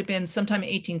 This would have been sometime in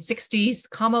the 1860s. The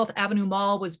Commonwealth Avenue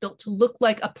Mall was built to look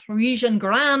like a Parisian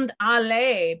Grand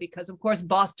Allée because, of course,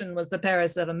 Boston was the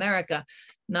Paris of America.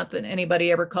 Not that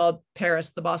anybody ever called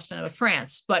Paris the Boston of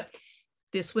France, but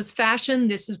this was fashion.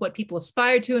 This is what people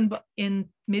aspired to in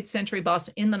mid-century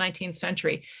Boston in the 19th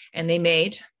century. And they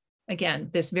made, again,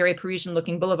 this very Parisian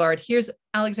looking boulevard. Here's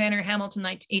Alexander Hamilton,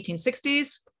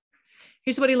 1860s.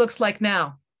 Here's what he looks like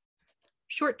now.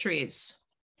 Short trees,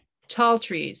 tall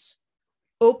trees,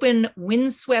 open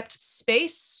windswept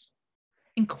space,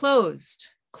 enclosed,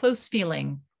 close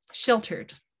feeling,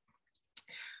 sheltered.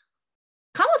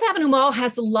 Commonwealth Avenue Mall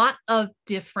has a lot of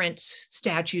different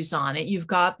statues on it. You've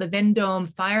got the Vendome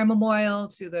Fire Memorial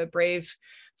to the brave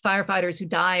firefighters who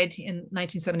died in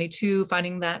 1972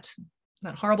 fighting that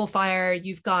horrible fire.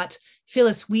 You've got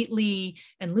Phyllis Wheatley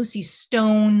and Lucy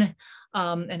Stone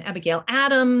and Abigail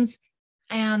Adams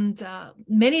and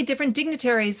many different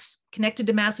dignitaries connected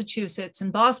to Massachusetts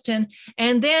and Boston.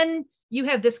 And then you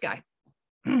have this guy.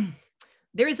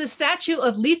 There is a statue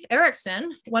of Leif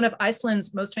Erikson, one of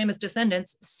Iceland's most famous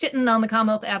descendants, sitting on the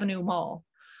Commonwealth Avenue Mall.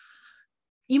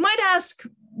 You might ask,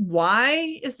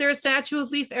 why is there a statue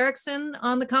of Leif Erikson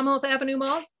on the Commonwealth Avenue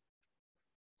Mall?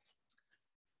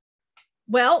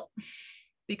 Well,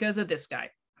 because of this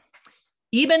guy.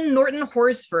 Eben Norton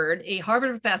Horsford, a Harvard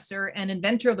professor and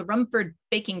inventor of the Rumford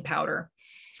baking powder,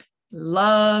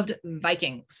 loved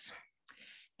Vikings.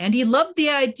 And he loved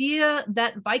the idea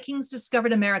that Vikings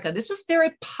discovered America. This was very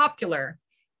popular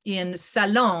in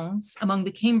salons among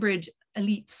the Cambridge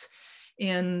elites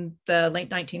in the late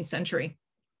 19th century.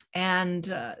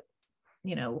 And,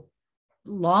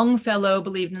 Longfellow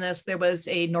believed in this. There was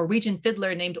a Norwegian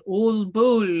fiddler named Ole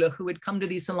Bull who would come to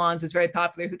these salons, is very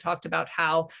popular, who talked about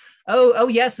how, oh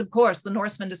yes, of course, the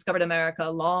Norsemen discovered America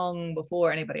long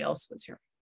before anybody else was here.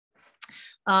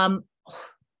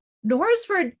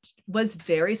 Horsford was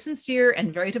very sincere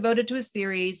and very devoted to his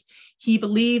theories. He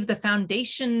believed the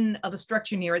foundation of a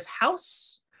structure near his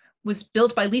house was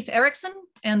built by Leif Erikson,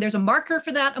 and there's a marker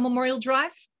for that on Memorial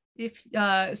Drive,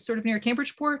 sort of near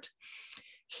Cambridgeport.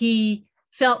 He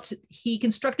felt he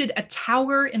constructed a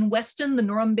tower in Weston, the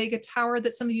Norumbega Tower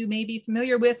that some of you may be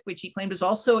familiar with, which he claimed was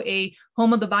also a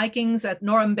home of the Vikings at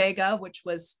Norumbega, which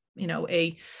was,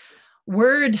 a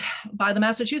word by the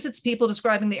Massachusetts people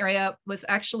describing the area was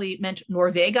actually meant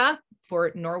Norvega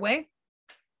for Norway.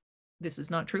 This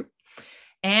is not true.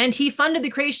 And he funded the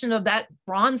creation of that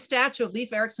bronze statue of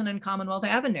Leif Erikson on Commonwealth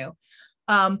Avenue.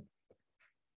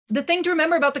 The thing to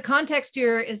remember about the context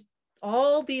here is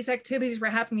all these activities were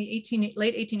happening in the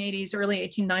late 1880s, early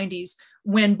 1890s,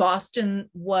 when Boston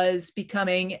was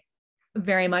becoming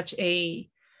very much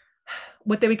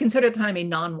what they would consider at the time a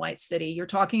non-white city. You're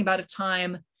talking about a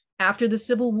time after the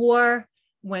Civil War,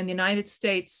 when the United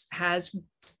States has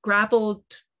grappled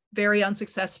very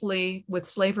unsuccessfully with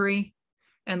slavery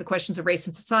and the questions of race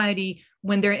and society,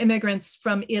 when there are immigrants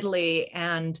from Italy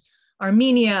and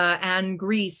Armenia and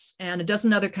Greece and a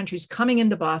dozen other countries coming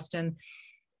into Boston,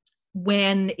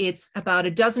 when it's about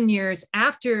a dozen years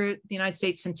after the United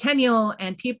States centennial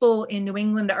and people in New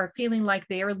England are feeling like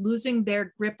they are losing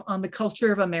their grip on the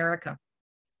culture of America.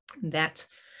 That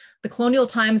the colonial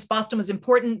times, Boston was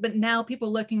important, but now people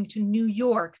are looking to New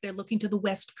York, they're looking to the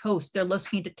West Coast, they're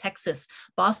looking to Texas.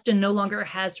 Boston no longer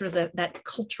has sort of that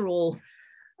cultural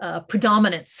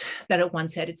predominance that it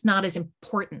once had. It's not as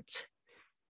important.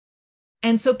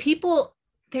 And so people,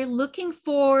 they're looking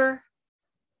for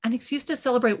an excuse to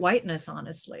celebrate whiteness,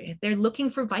 honestly. They're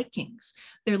looking for Vikings.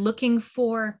 They're looking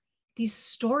for these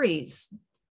stories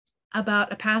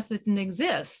about a past that didn't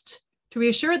exist to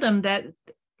reassure them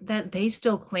that they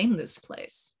still claim this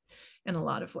place in a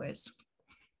lot of ways.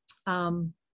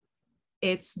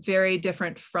 It's very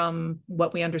different from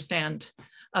what we understand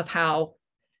of how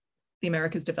the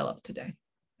Americas developed today.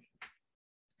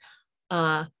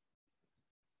 I'm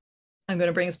going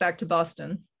to bring us back to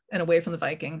Boston and away from the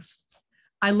Vikings.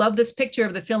 I love this picture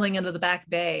of the filling into the Back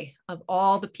Bay of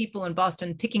all the people in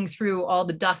Boston picking through all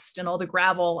the dust and all the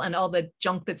gravel and all the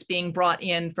junk that's being brought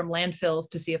in from landfills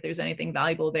to see if there's anything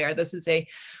valuable there. This is a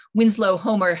Winslow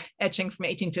Homer etching from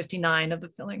 1859 of the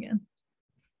filling in.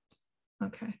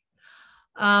 Okay.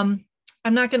 I'm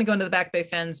not going to go into the Back Bay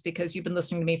Fens because you've been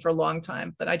listening to me for a long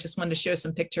time, but I just wanted to show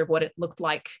some picture of what it looked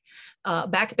like.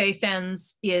 Back Bay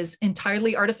Fens is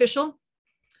entirely artificial.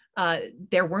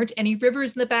 There weren't any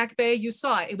rivers in the Back Bay. You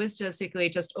saw it was basically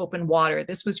just open water.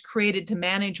 This was created to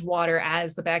manage water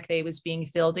as the Back Bay was being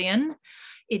filled in.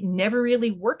 It never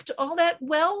really worked all that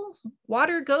well.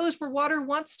 Water goes where water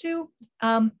wants to.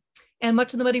 And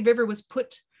much of the Muddy River was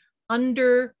put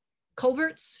under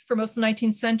culverts for most of the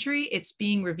 19th century. It's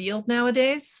being revealed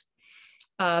nowadays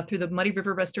through the Muddy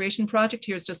River Restoration Project.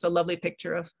 Here's just a lovely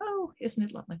picture of, oh, isn't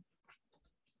it lovely?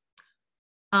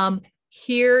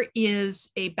 Here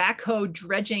is a backhoe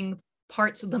dredging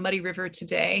parts of the Muddy River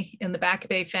today in the Back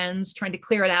Bay Fens, trying to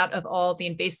clear it out of all the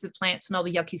invasive plants and all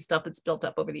the yucky stuff that's built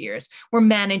up over the years. We're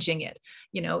managing it.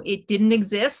 You know, it didn't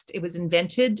exist. It was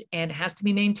invented and it has to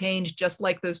be maintained just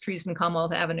like those trees in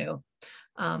Commonwealth Avenue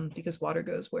because water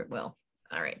goes where it will.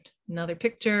 All right, another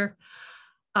picture.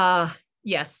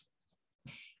 Yes.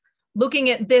 Looking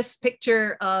at this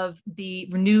picture of the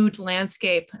renewed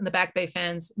landscape in the Back Bay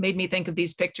Fens made me think of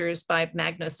these pictures by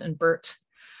Magnus and Bert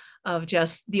of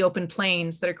just the open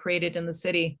plains that are created in the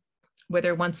city where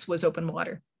there once was open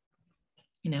water.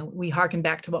 You know, we harken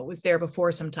back to what was there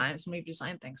before sometimes when we've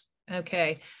designed things.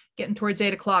 Okay, getting towards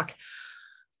 8 o'clock.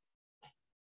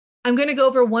 I'm going to go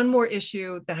over one more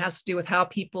issue that has to do with how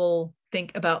people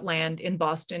think about land in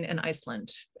Boston and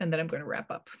Iceland, and then I'm going to wrap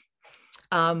up.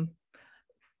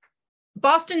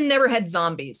 Boston never had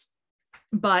zombies,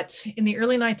 but in the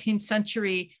early 19th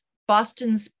century,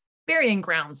 Boston's burying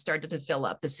grounds started to fill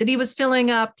up. The city was filling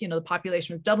up, you know, the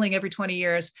population was doubling every 20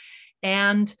 years,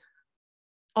 and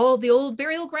all the old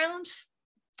burial ground,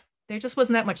 there just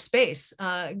wasn't that much space.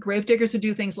 Grave diggers would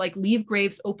do things like leave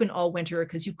graves open all winter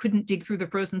because you couldn't dig through the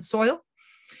frozen soil,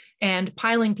 and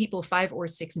piling people 5 or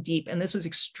 6 deep. And this was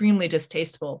extremely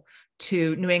distasteful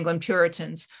to New England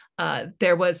Puritans.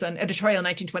 There was an editorial in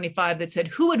 1925 that said,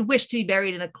 "Who would wish to be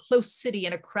buried in a close city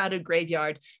in a crowded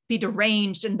graveyard, be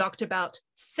deranged and knocked about,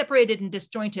 separated and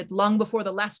disjointed long before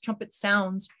the last trumpet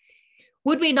sounds?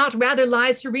 Would we not rather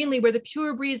lie serenely where the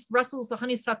pure breeze rustles the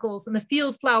honeysuckles and the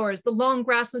field flowers, the long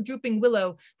grass and drooping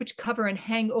willow, which cover and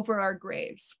hang over our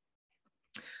graves?"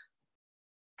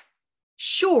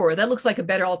 Sure, that looks like a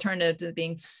better alternative to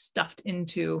being stuffed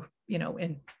into, you know,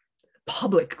 in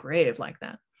public grave like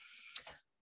that.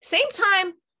 Same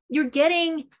time, you're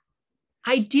getting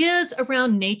ideas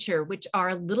around nature, which are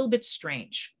a little bit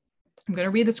strange. I'm going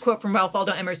to read this quote from Ralph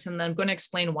Waldo Emerson, then I'm going to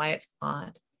explain why it's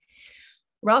odd.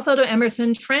 Ralph Waldo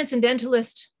Emerson,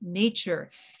 transcendentalist nature.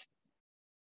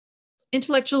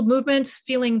 Intellectual movement,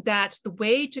 feeling that the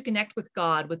way to connect with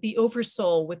God, with the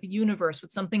oversoul, with the universe,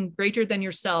 with something greater than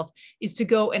yourself, is to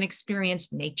go and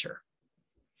experience nature.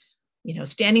 You know,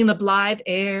 standing in the blithe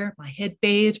air, my head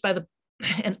bathed by the,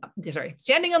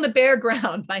 standing on the bare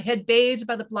ground, my head bathed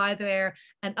by the blithe air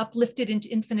and uplifted into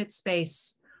infinite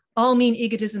space. All mean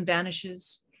egotism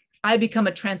vanishes. I become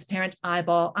a transparent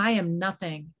eyeball. I am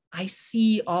nothing. I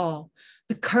see all.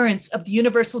 The currents of the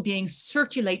universal being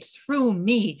circulate through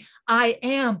me. I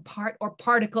am part or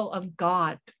particle of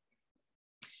God.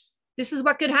 This is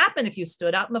what could happen if you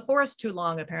stood out in the forest too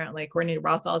long, apparently, according to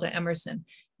Ralph Waldo Emerson.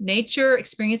 Nature,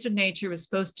 experience of nature was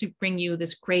supposed to bring you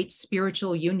this great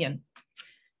spiritual union.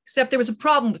 Except there was a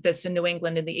problem with this in New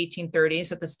England in the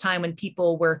 1830s, at this time when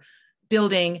people were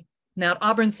building Mount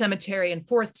Auburn Cemetery and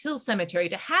Forest Hill Cemetery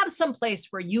to have some place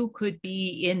where you could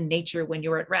be in nature when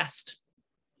you're at rest.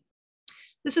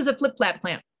 This is a flip-flap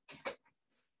plant. It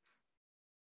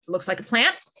looks like a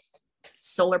plant,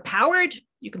 solar powered.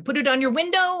 You can put it on your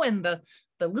window and the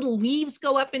little leaves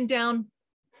go up and down.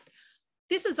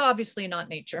 This is obviously not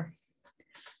nature.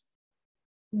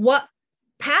 What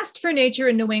passed for nature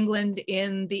in New England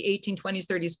in the 1820s,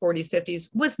 30s, 40s, 50s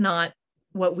was not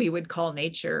what we would call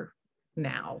nature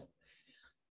now.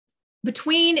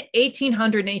 Between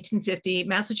 1800 and 1850,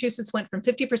 Massachusetts went from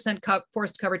 50%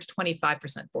 forest cover to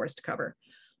 25% forest cover.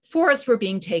 Forests were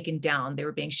being taken down. They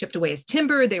were being shipped away as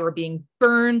timber. They were being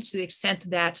burned to the extent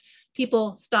that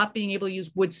people stopped being able to use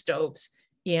wood stoves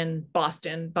in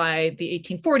Boston by the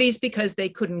 1840s because they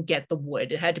couldn't get the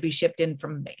wood. It had to be shipped in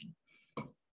from Maine.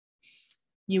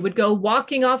 You would go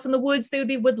walking off in the woods, they would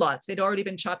be woodlots. They'd already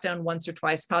been chopped down once or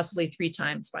twice, possibly 3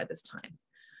 times by this time.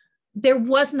 There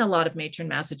wasn't a lot of nature in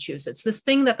Massachusetts. This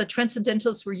thing that the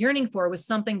transcendentalists were yearning for was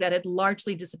something that had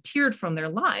largely disappeared from their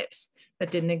lives, that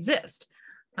didn't exist.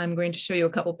 I'm going to show you a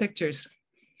couple pictures.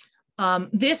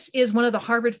 This is one of the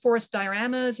Harvard forest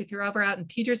dioramas. If you're ever out in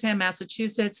Petersham,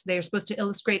 Massachusetts, they're supposed to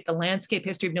illustrate the landscape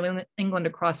history of New England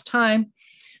across time.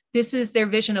 This is their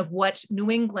vision of what New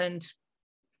England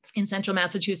in central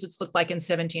Massachusetts looked like in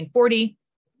 1740.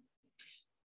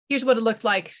 Here's what it looked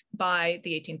like by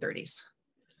the 1830s.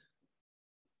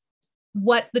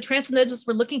 What the transcendentalists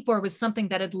were looking for was something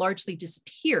that had largely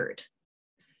disappeared.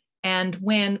 And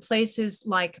when places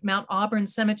like Mount Auburn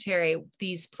Cemetery,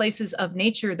 these places of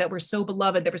nature that were so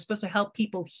beloved, that were supposed to help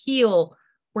people heal,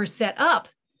 were set up,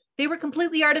 they were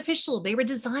completely artificial. They were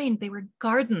designed, they were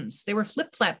gardens, they were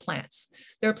flip-flap plants.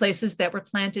 They were places that were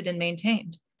planted and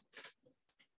maintained.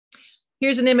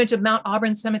 Here's an image of Mount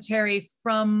Auburn Cemetery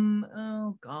from,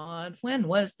 oh God, when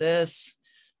was this?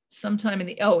 Sometime in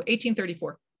the,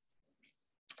 1834.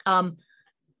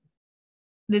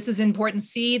 This is important.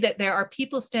 See that there are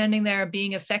people standing there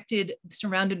being affected,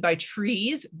 surrounded by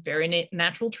trees, very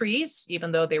natural trees,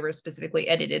 even though they were specifically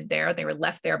edited there. They were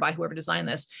left there by whoever designed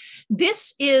this.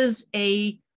 This is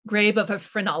a grave of a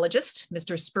phrenologist,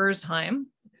 Mr. Spurzheim,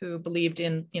 who believed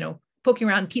in, poking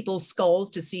around people's skulls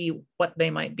to see what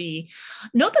they might be.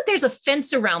 Note that there's a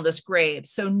fence around this grave,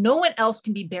 so no one else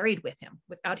can be buried with him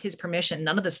without his permission,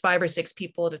 none of this 5 or 6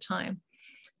 people at a time.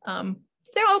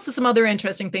 There are also some other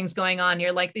interesting things going on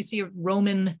here, like they see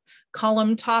Roman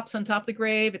column tops on top of the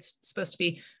grave. It's supposed to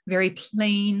be very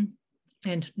plain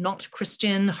and not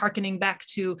Christian, hearkening back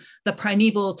to the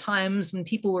primeval times when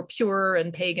people were pure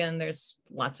and pagan. There's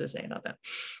lots to say about that.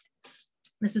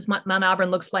 This is what Mount Auburn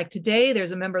looks like today.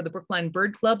 There's a member of the Brookline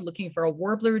Bird Club looking for a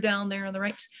warbler down there on the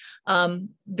right.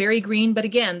 Very green, but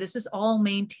again, this is all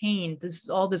maintained. This is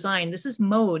all designed. This is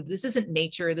mode. This isn't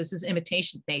nature. This is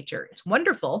imitation nature. It's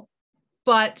wonderful,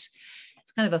 but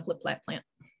it's kind of a flip-flap plant.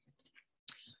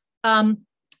 I'm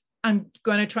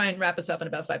going to try and wrap us up in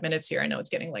about 5 minutes here. I know it's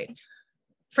getting late.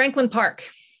 Franklin Park.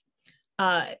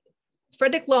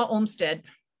 Frederick Law Olmsted,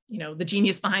 the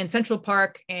genius behind Central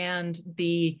Park and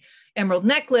the Emerald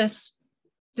Necklace,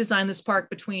 designed this park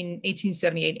between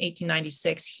 1878 and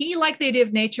 1896. He liked the idea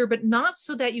of nature, but not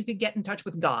so that you could get in touch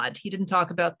with God. He didn't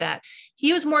talk about that.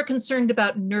 He was more concerned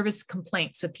about nervous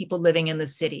complaints of people living in the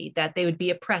city, that they would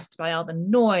be oppressed by all the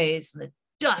noise and the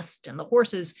dust and the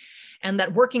horses, and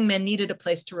that working men needed a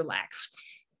place to relax.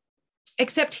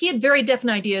 Except he had very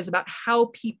definite ideas about how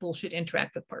people should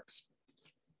interact with parks.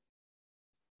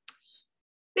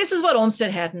 This is what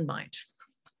Olmsted had in mind.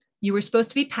 You were supposed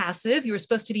to be passive. You were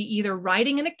supposed to be either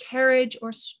riding in a carriage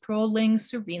or strolling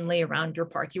serenely around your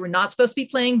park. You were not supposed to be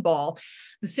playing ball.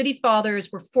 The city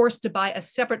fathers were forced to buy a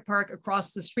separate park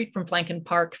across the street from Flanken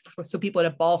Park so people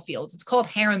had ball fields. It's called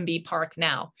Harrenby Park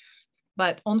now,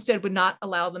 but Olmsted would not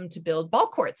allow them to build ball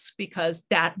courts because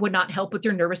that would not help with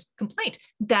your nervous complaint.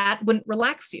 That wouldn't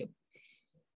relax you.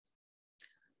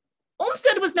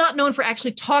 Olmsted was not known for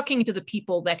actually talking to the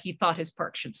people that he thought his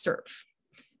park should serve,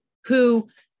 who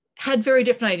had very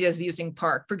different ideas of using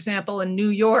park. For example, in New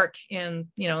York in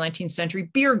 19th century,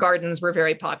 beer gardens were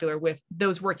very popular with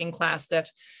those working class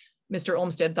that Mr.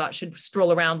 Olmsted thought should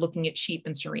stroll around looking at sheep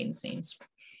and serene scenes.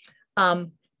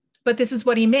 But this is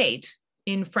what he made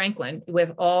in Franklin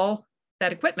with all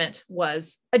that equipment,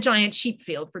 was a giant sheep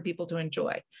field for people to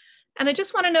enjoy. And I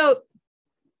just want to note,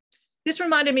 this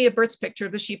reminded me of Bert's picture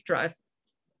of the sheep drive,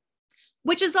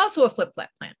 which is also a flip-flap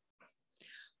plant.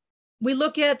 We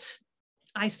look at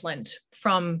Iceland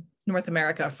from North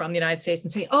America, from the United States,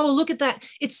 and say, oh, look at that.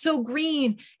 It's so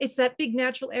green. It's that big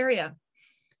natural area.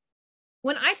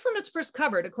 When Iceland was first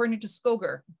covered, according to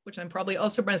Skoger, which I'm probably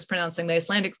also mispronouncing, the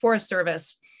Icelandic Forest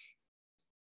Service,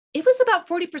 it was about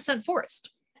 40% forest.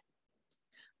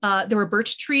 There were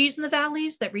birch trees in the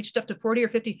valleys that reached up to 40 or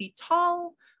 50 feet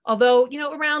tall. Although,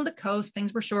 around the coast,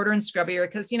 things were shorter and scrubbier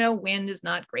because, wind is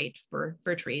not great for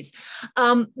trees.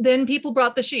 Then people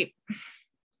brought the sheep.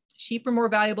 Sheep are more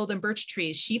valuable than birch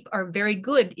trees. Sheep are very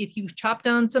good. If you chop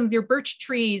down some of your birch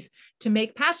trees to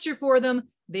make pasture for them,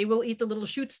 they will eat the little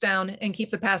shoots down and keep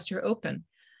the pasture open.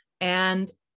 And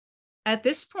at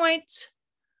this point,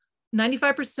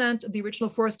 95% of the original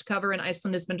forest cover in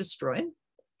Iceland has been destroyed.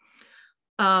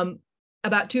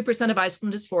 About 2% of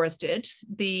Iceland is forested.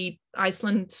 The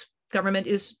Iceland government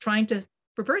is trying to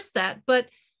reverse that. But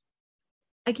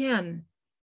again,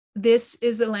 this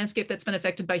is a landscape that's been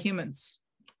affected by humans.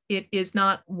 It is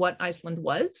not what Iceland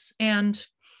was, and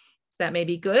that may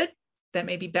be good, that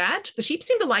may be bad. The sheep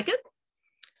seem to like it,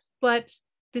 but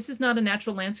this is not a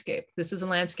natural landscape. This is a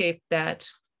landscape that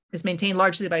is maintained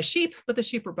largely by sheep, but the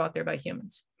sheep were brought there by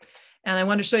humans. And I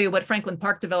want to show you what Franklin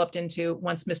Park developed into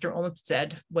once Mr.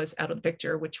 Olmsted was out of the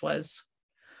picture, which was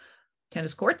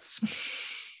tennis courts.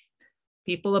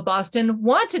 People of Boston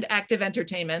wanted active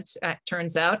entertainment, it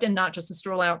turns out, and not just to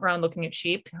stroll out around looking at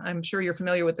sheep. I'm sure you're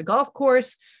familiar with the golf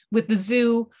course, with the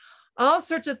zoo, all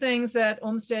sorts of things that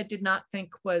Olmsted did not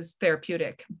think was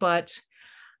therapeutic. But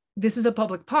this is a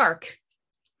public park,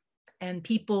 and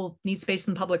people need space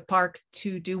in the public park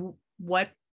to do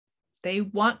what they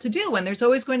want to do. And there's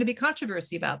always going to be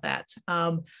controversy about that.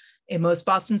 In most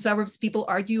Boston suburbs, people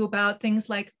argue about things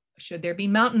like, should there be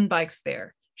mountain bikes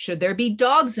there? Should there be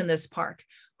dogs in this park?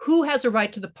 Who has a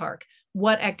right to the park?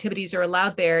 What activities are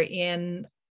allowed there in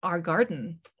our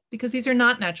garden? Because these are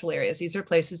not natural areas. These are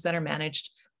places that are managed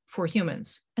for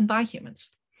humans and by humans.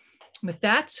 With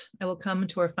that, I will come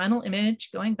to our final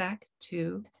image, going back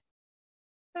to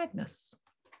Magnus.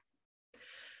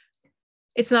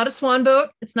 It's not a swan boat.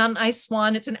 It's not an ice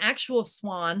swan. It's an actual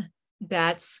swan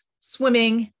that's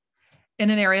swimming in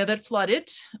an area that flooded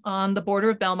on the border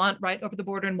of Belmont, right over the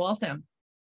border in Waltham.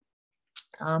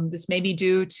 This may be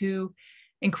due to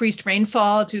increased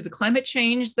rainfall, due to the climate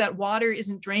change. That water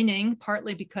isn't draining,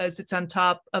 partly because it's on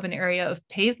top of an area of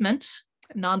pavement,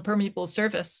 non-permeable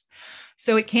surface.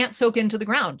 So it can't soak into the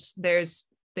ground. There's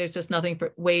just nothing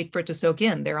way for it to soak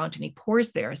in. There aren't any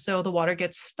pores there. So the water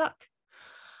gets stuck.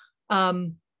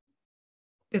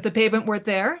 If the pavement were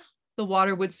there, the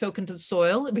water would soak into the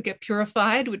soil. It would get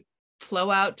purified, would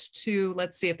flow out to,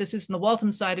 let's see, if this is in the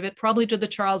Waltham side of it, probably to the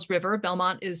Charles River.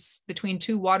 Belmont is between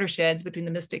two watersheds, between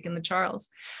the Mystic and the Charles.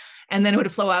 And then it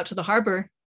would flow out to the harbor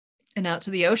and out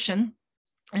to the ocean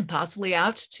and possibly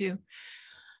out to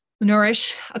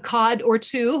nourish a cod or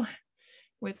two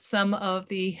with some of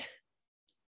the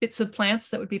bits of plants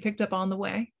that would be picked up on the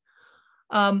way.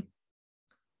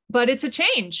 But it's a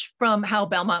change from how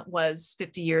Belmont was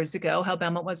 50 years ago, how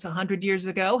Belmont was 100 years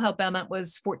ago, how Belmont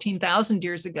was 14,000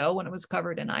 years ago when it was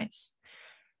covered in ice.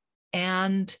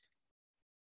 And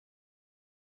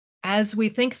as we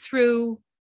think through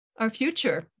our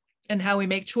future and how we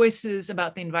make choices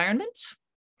about the environment,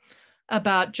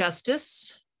 about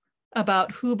justice,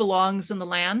 about who belongs in the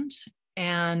land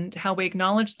and how we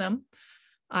acknowledge them,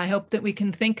 I hope that we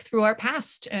can think through our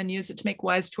past and use it to make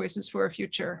wise choices for our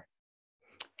future.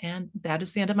 And that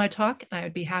is the end of my talk, and I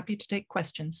would be happy to take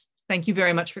questions. Thank you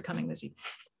very much for coming, Lizzie.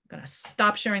 I'm going to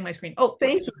stop sharing my screen. Oh,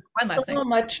 Thank you one last thing. so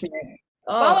much, Meg.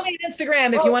 Follow me on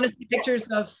Instagram if you want to see pictures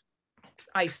of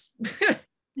ice.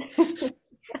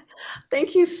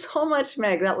 Thank you so much,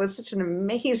 Meg. That was such an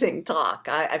amazing talk.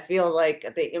 I feel like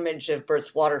the image of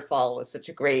Bert's waterfall was such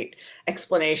a great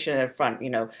explanation up front. You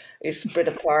know, they split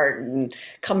apart and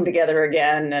come together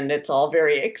again, and it's all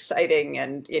very exciting.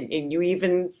 And you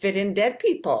even fit in dead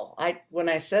people. When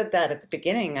I said that at the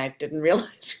beginning, I didn't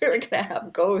realize we were going to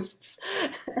have ghosts.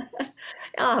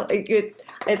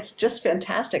 It's just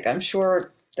fantastic. I'm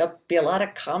sure there'll be a lot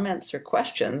of comments or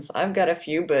questions. I've got a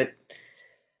few, but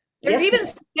there are yes, even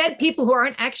dead people who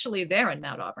aren't actually there in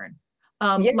Mount Auburn.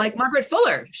 yes. Like Margaret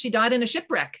Fuller, she died in a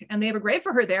shipwreck and they have a grave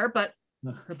for her there, but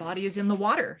her body is in the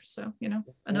water. So, you know,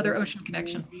 another ocean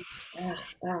connection.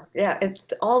 Yeah, it's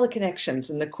all the connections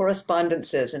and the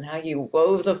correspondences and how you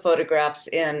wove the photographs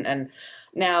in. And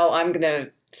now I'm going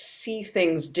to see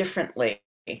things differently.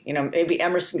 You know, maybe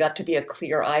Emerson got to be a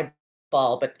clear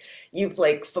eyeball, but you've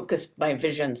like focused my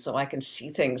vision so I can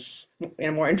see things in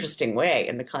a more interesting way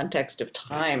in the context of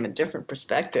time and different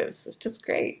perspectives. It's just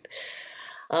great.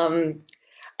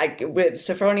 With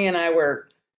Sophronia and I were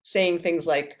saying things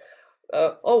like,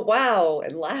 oh, wow,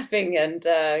 and laughing, and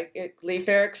Leif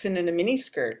Erikson in a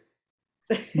miniskirt.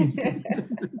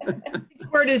 The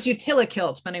word is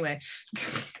utilikilt, but anyway.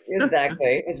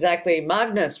 Exactly.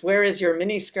 Magnus, where is your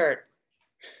miniskirt?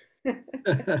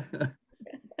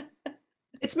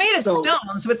 It's made of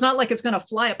stone, so it's not like it's going to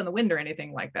fly up in the wind or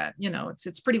anything like that. You know,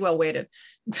 it's pretty well weighted.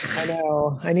 I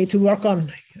know. I need to work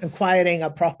on acquiring a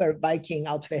proper Viking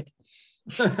outfit.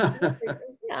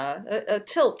 Yeah, a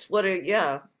tilt.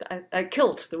 A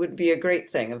kilt. That would be a great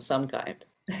thing of some kind.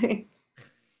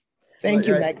 Thank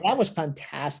you, Meg. That was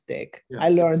fantastic. Yeah. I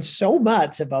learned so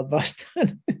much about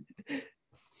Boston.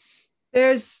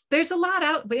 There's a lot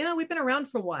out, but you know, we've been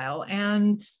around for a while,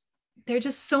 and there are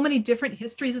just so many different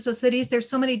histories of cities. There's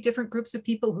so many different groups of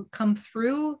people who come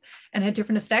through and had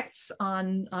different effects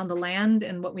on the land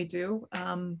and what we do.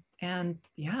 And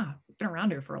yeah, we've been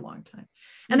around here for a long time.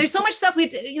 And there's so much stuff we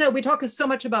talk so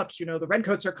much about, you know, the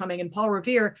Redcoats are coming and Paul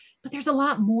Revere, but there's a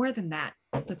lot more than that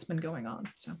that's been going on.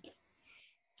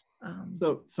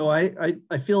 So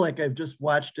I feel like I've just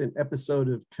watched an episode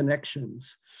of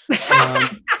Connections.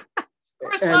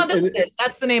 Correspondences,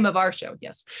 that's the name of our show,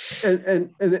 yes.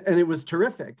 And it was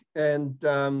terrific. And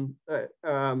I'm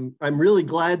really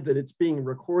glad that it's being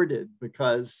recorded,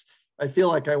 because I feel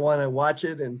like I want to watch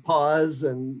it and pause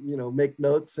and, you know, make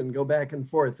notes and go back and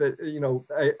forth.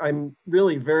 I'm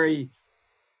really very,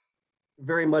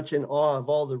 very much in awe of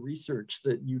all the research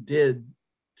that you did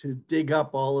to dig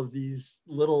up all of these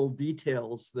little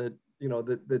details that, you know,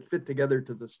 that fit together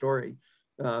to the story.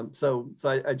 So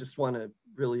I just want to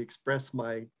really express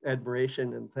my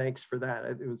admiration and thanks for that.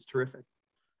 It was terrific.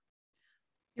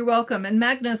 You're welcome. And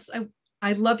Magnus,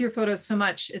 I love your photos so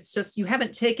much. It's just, you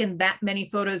haven't taken that many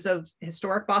photos of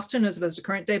historic Boston as opposed to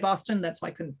current day Boston. That's why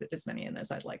I couldn't fit as many in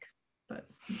as I'd like. But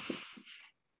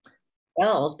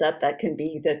well, that can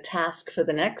be the task for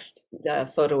the next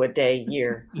photo a day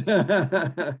year.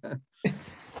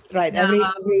 Right.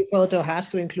 Every photo has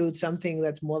to include something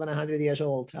that's more than 100 years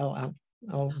old. I'll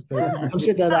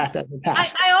consider that as a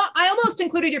task. I almost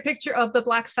included your picture of the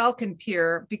Black Falcon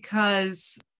Pier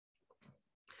because,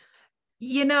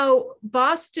 you know,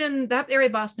 Boston, that area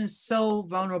of Boston is so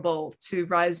vulnerable to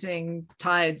rising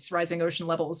tides, rising ocean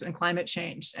levels, and climate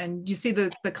change. And you see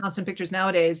the constant pictures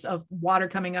nowadays of water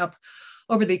coming up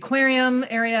over the aquarium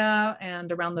area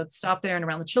and around the stop there and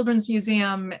around the Children's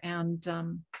Museum. And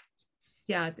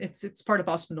yeah, it's part of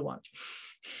Boston to watch.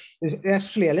 There's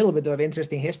actually a little bit of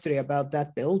interesting history about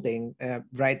that building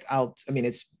right out. I mean,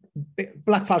 it's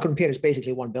Black Falcon Pier is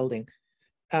basically one building.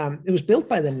 It was built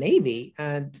by the Navy,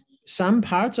 and some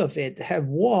parts of it have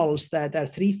walls that are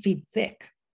 3 feet thick.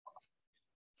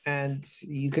 And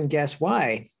you can guess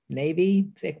why. Navy,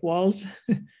 thick walls.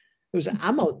 It was an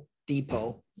ammo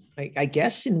depot, I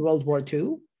guess, in World War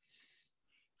II.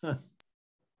 Huh.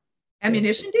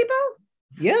 Ammunition depot?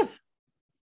 Yeah.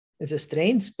 It's a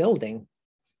strange building.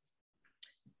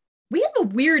 We have a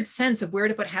weird sense of where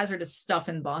to put hazardous stuff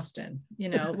in Boston, you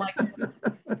know, like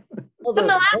Well, the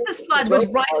those molasses flood was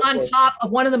road right on houses. top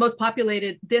of one of the most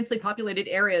densely populated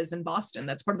areas in Boston.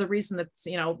 That's part of the reason that,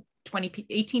 you know,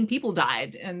 18 people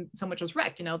died and so much was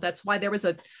wrecked. You know, that's why there was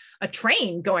a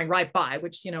train going right by,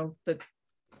 which, you know, the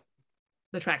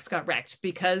tracks got wrecked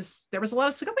because there was a lot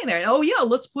of stuff coming there. Oh yeah,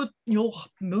 let's put, you know, 1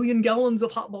 million gallons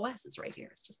of hot molasses right here.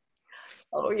 It's just.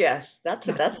 Oh yes, that's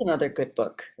another good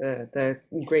book, the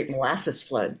Great Molasses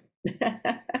Flood.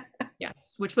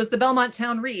 Yes, which was the Belmont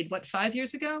Town Read, what, 5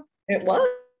 years ago? It was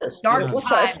Dark It was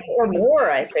Tide. or more,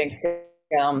 I think.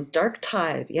 Dark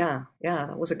Tide, yeah,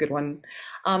 that was a good one.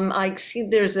 I see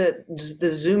there's the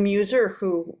Zoom user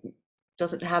who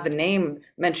doesn't have a name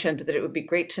mentioned that it would be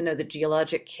great to know the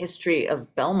geologic history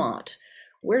of Belmont.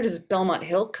 Where does Belmont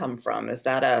Hill come from? Is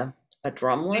that a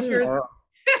drum one? Or...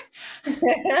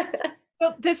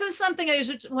 So this is something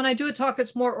when I do a talk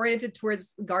that's more oriented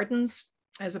towards gardens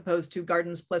as opposed to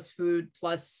gardens plus food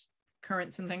plus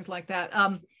currents and things like that.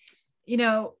 You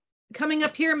know, coming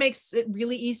up here makes it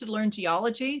really easy to learn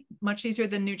geology, much easier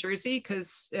than New Jersey,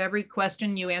 because every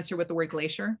question you answer with the word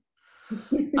glacier.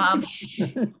 I'm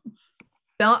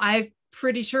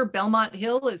pretty sure Belmont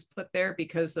Hill is put there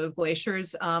because of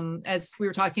glaciers. As we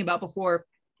were talking about before,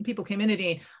 people came into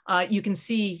me, you can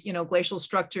see, you know, glacial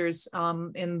structures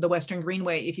in the Western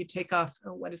Greenway. If you take off,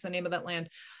 what is the name of that land?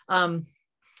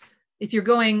 If you're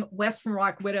going west from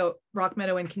Rock Meadow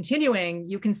and continuing,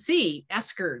 you can see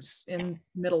eskers in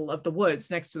the middle of the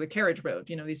woods next to the carriage road,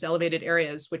 you know, these elevated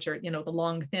areas, which are, you know, the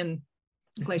long, thin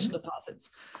glacial deposits.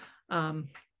 I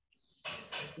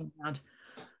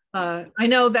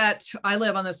know that I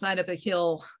live on the side of a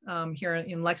hill here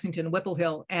in Lexington, Whipple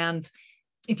Hill, and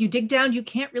if you dig down, you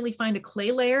can't really find a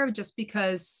clay layer just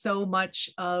because so much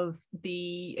of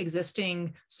the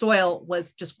existing soil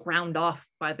was just ground off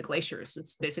by the glaciers.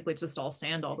 It's basically just all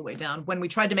sand all the way down. When we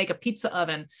tried to make a pizza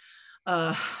oven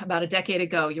about a decade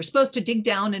ago, you're supposed to dig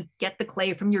down and get the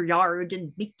clay from your yard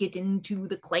and make it into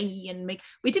the clay and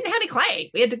we didn't have any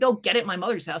clay. We had to go get it at my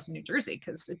mother's house in New Jersey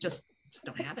because it just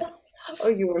don't have it. Oh,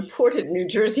 you imported New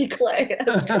Jersey clay.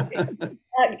 That's great.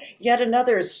 Yet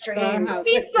another strange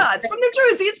pizza. It's from New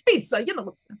Jersey. It's pizza. You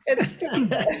know, that's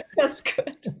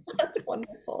good. That's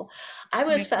wonderful. I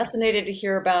was fascinated to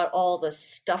hear about all the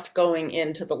stuff going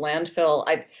into the landfill.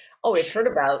 I'd always heard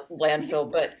about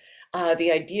landfill, but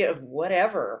the idea of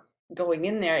whatever going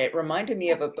in there, it reminded me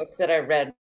of a book that I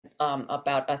read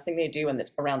about a thing they do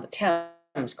around the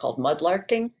Thames called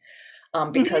mudlarking,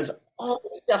 because all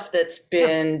the stuff that's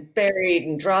been buried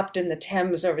and dropped in the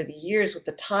Thames over the years with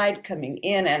the tide coming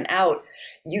in and out,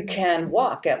 you can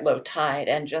walk at low tide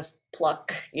and just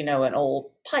pluck, you know, an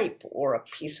old pipe or a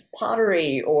piece of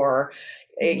pottery or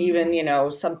even, you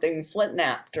know, something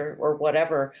flint-knapped or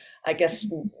whatever. I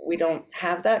guess we don't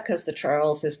have that because the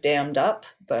Charles is dammed up,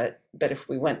 but if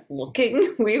we went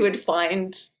looking, we would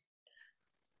find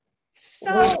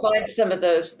some of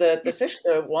those, the fish,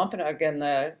 the Wampanoag and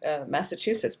the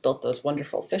Massachusetts built those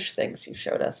wonderful fish things you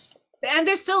showed us. And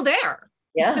they're still there.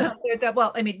 Yeah.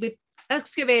 Well, I mean, we've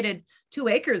excavated 2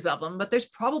 acres of them, but there's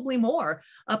probably more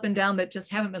up and down that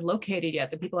just haven't been located yet,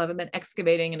 that people haven't been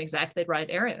excavating in exactly the right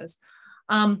areas.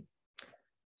 2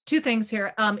 things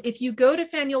here. If you go to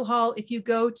Faneuil Hall, if you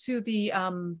go to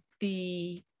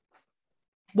the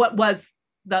what was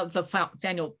the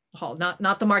Faneuil Hall,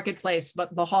 not the marketplace,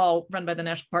 but the hall run by the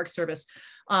National Park Service,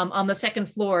 on the second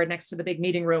floor next to the big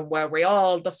meeting room where we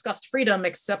all discussed freedom,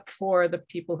 except for the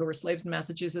people who were slaves in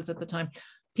Massachusetts at the time,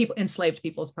 enslaved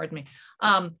peoples, pardon me.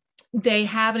 They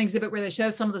have an exhibit where they show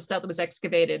some of the stuff that was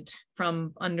excavated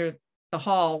from under the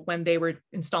hall when they were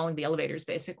installing the elevators,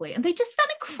 basically. And they just found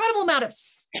an incredible amount of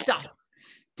stuff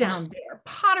down there,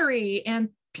 pottery and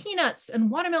peanuts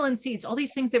and watermelon seeds, all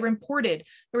these things that were imported,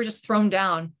 they were just thrown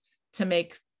down to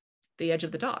make the edge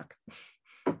of the dock.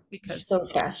 Because it's so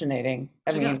fascinating.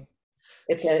 I mean,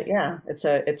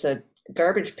 it's a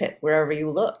garbage pit wherever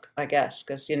you look, I guess,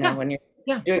 because when you're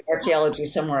doing archaeology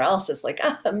somewhere else, it's like,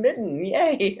 a midden,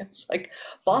 yay. It's like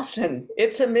Boston,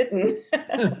 it's a midden.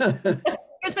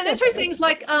 There's been interesting things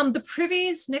like the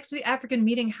privies next to the African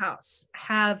Meeting House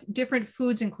have different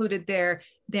foods included there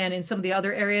than in some of the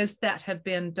other areas that have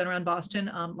been done around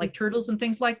Boston, like turtles and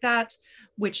things like that,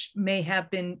 which may have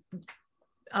been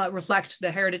reflect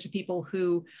the heritage of people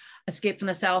who escaped from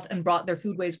the South and brought their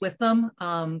foodways with them.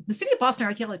 The city of Boston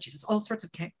archaeology does all sorts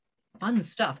of fun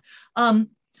stuff.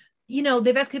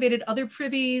 They've excavated other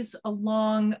privies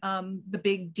along the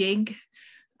Big Dig,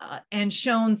 and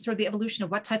shown sort of the evolution of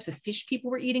what types of fish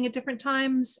people were eating at different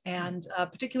times, and a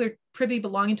particular privy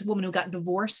belonging to a woman who got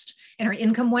divorced and her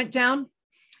income went down,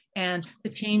 and the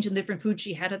change in different foods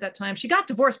she had at that time. She got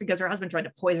divorced because her husband tried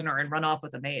to poison her and run off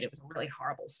with a maid. It was a really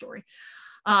horrible story.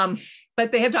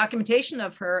 But they have documentation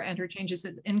of her and her changes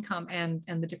in income and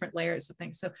the different layers of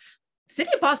things. So City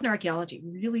of Boston archaeology,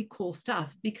 really cool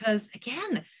stuff, because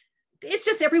again, it's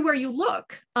just everywhere you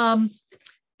look.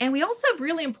 And we also have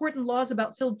really important laws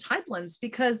about filled tidelands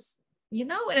because, in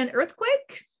an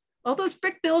earthquake, all those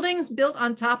brick buildings built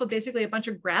on top of basically a bunch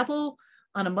of gravel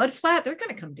on a mud flat, they're going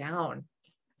to come down.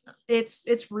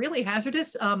 It's really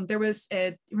hazardous. There was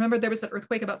that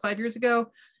earthquake about 5 years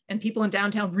ago, and people in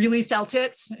downtown really felt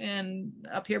it. And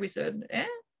up here we said,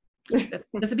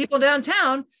 that's the people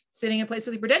downtown sitting in place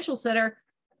of the Prudential Center.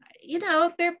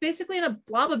 They're basically in a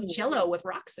blob of jello with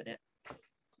rocks in it.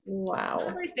 Wow.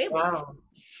 Not very stable. Wow.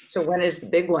 So when is the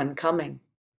big one coming?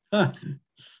 I don't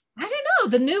know.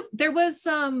 The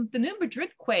new Madrid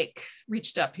quake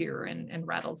reached up here and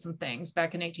rattled some things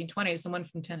back in 1820s, the one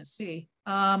from Tennessee.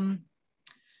 There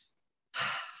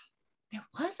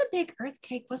was a big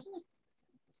earthquake, wasn't it?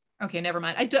 Okay, never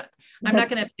mind. I'm not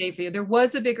going to update for you. There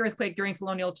was a big earthquake during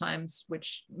colonial times,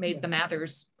 which made the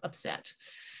Mathers upset.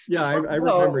 Yeah, I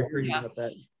remember hearing about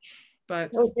that.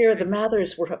 But oh dear, the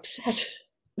Mathers were upset.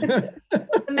 The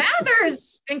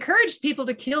Mathers encouraged people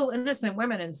to kill innocent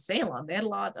women in Salem. They had a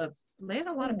lot of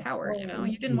power.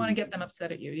 You didn't want to get them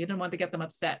upset at you. You didn't want to get them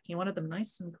upset. You wanted them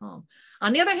nice and calm.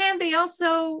 On the other hand, they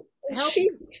also helped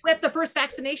with the first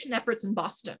vaccination efforts in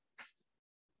Boston.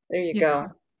 There you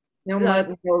go. No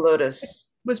mud, no lotus.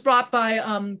 Was brought by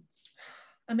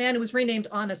a man who was renamed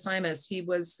Onesimus. He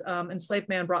was an enslaved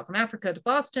man brought from Africa to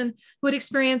Boston who had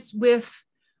experience with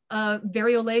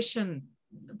variolation,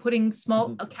 putting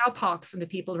small cowpox into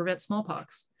people to prevent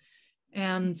smallpox.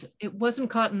 And it wasn't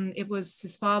cotton, it was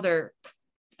his father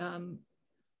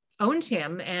owned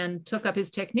him and took up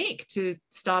his technique to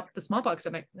stop the smallpox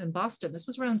in Boston. This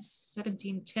was around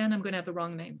 1710. I'm going to have the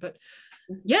wrong name, but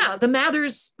yeah, the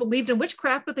Mathers believed in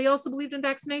witchcraft, but they also believed in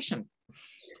vaccination.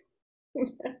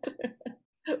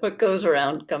 What goes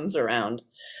around comes around.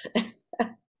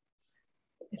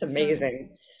 It's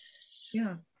amazing.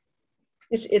 Yeah.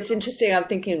 It's interesting. I'm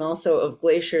thinking also of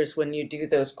glaciers when you do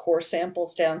those core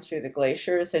samples down through the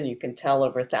glaciers, and you can tell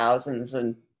over thousands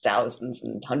and thousands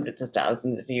and hundreds of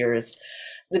thousands of years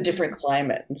the different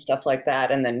climate and stuff like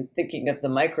that. And then thinking of the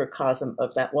microcosm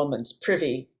of that woman's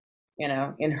privy,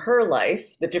 in her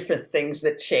life, the different things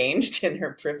that changed in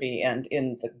her privy and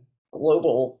in the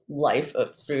global life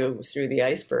of through the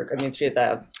iceberg. Through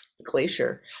the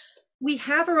glacier. We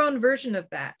have our own version of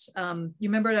that. You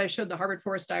remember I showed the Harvard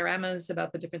Forest dioramas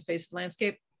about the different phases of the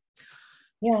landscape?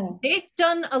 Yeah. They've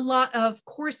done a lot of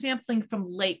core sampling from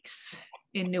lakes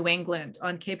in New England,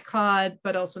 on Cape Cod,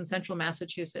 but also in central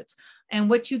Massachusetts.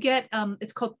 And what you get,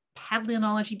 it's called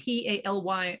palynology,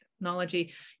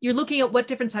 P-A-L-Y-nology. You're looking at what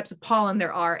different types of pollen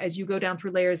there are as you go down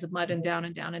through layers of mud and down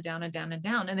and down and down and down and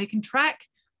down. And they can track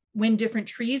when different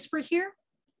trees were here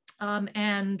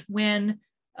and when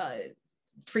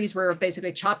trees were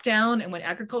basically chopped down and when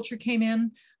agriculture came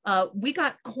in. We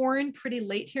got corn pretty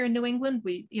late here in New England.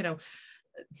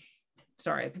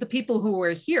 The people who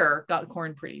were here got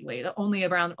corn pretty late, only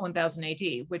around 1000 AD,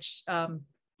 which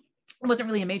wasn't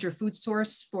really a major food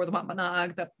source for the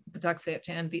Wampanoag, the Patuxet,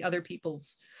 and the other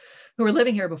peoples who were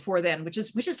living here before then, which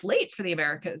is late for the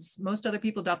Americas. Most other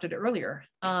people adopted it earlier.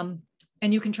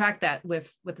 And you can track that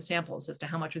with the samples as to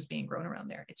how much was being grown around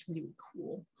there. It's really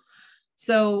cool.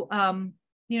 So,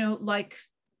 like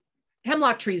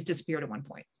hemlock trees disappeared at one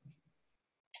point,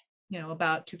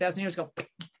 about 2,000 years ago,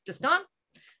 just gone.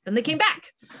 Then they came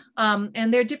back.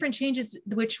 And there are different changes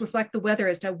which reflect the weather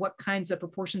as to what kinds of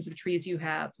proportions of trees you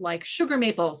have. Like sugar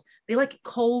maples, they like it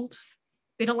cold.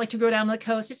 They don't like to grow down on the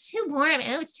coast. It's too warm.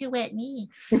 Oh, it's too wet. Me.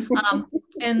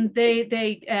 And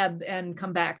they ebb and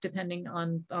come back depending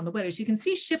on the weather. So you can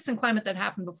see shifts in climate that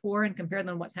happened before and compare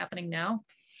them to what's happening now.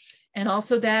 And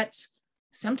also that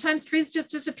sometimes trees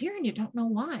just disappear and you don't know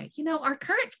why. Our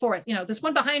current forest, this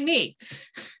one behind me,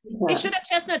 it should have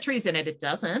chestnut trees in it. It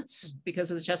doesn't because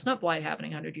of the chestnut blight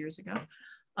happening 100 years ago.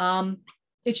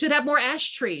 It should have more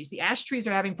ash trees. The ash trees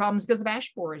are having problems because of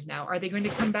ash borers now. Are they going to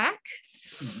come back?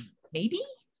 Maybe,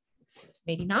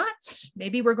 maybe not.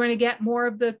 Maybe we're going to get more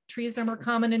of the trees that are more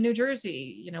common in New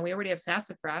Jersey. We already have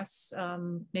sassafras.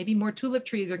 Maybe more tulip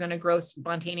trees are going to grow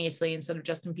spontaneously instead of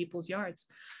just in people's yards.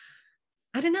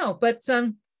 I don't know, but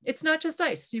it's not just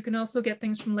ice. You can also get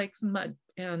things from lakes and mud,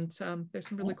 and there's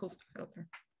some really cool stuff out there.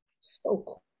 So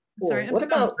cool. Sorry, what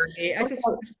about I just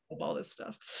love all this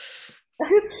stuff.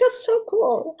 It's just so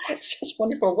cool. It's just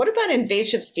wonderful. What about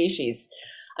invasive species?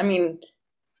 I mean,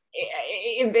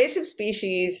 invasive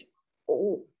species,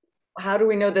 how do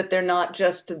we know that they're not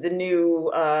just the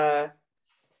new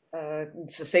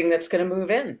the thing that's going to move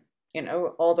in?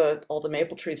 All the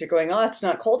maple trees are going, oh, it's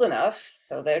not cold enough,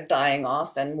 so they're dying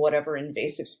off, and whatever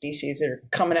invasive species are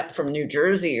coming up from New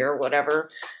Jersey or whatever.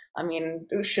 I mean,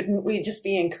 shouldn't we just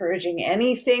be encouraging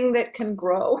anything that can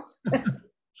grow?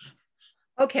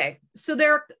 Okay, so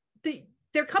there are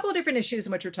a couple of different issues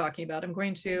in what you're talking about. I'm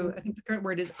going to, I think the current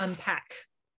word is unpack.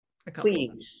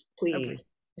 Please. Okay.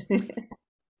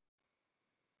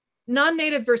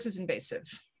 Non-native versus invasive.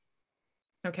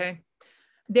 Okay.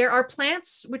 There are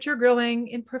plants which are growing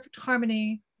in perfect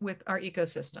harmony with our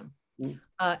ecosystem.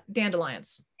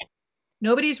 Dandelions.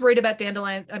 Nobody's worried about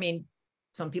dandelions. I mean,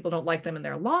 some people don't like them in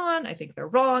their lawn. I think they're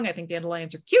wrong. I think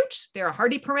dandelions are cute. They're a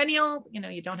hardy perennial.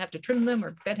 You don't have to trim them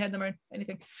or bedhead them or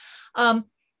anything.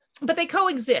 But they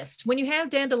coexist. When you have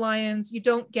dandelions, you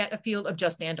don't get a field of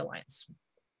just dandelions.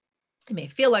 It may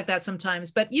feel like that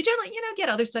sometimes, but you generally, get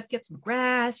other stuff. You get some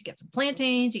grass, you get some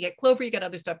plantains, you get clover, you get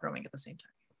other stuff growing at the same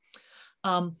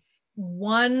time.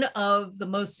 One of the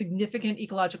most significant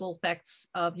ecological effects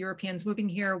of Europeans moving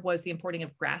here was the importing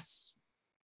of grass.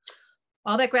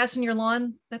 All that grass in your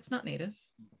lawn, that's not native.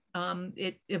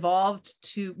 It evolved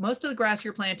to, most of the grass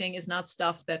you're planting is not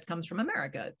stuff that comes from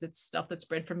America. It's stuff that's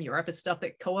bred from Europe. It's stuff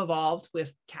that co-evolved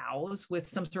with cows, with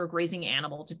some sort of grazing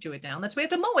animal to chew it down. That's why we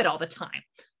have to mow it all the time,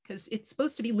 because it's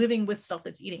supposed to be living with stuff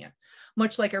that's eating it.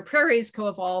 Much like our prairies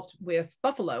co-evolved with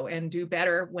buffalo and do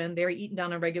better when they're eaten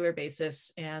down on a regular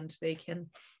basis and they can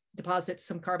deposit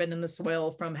some carbon in the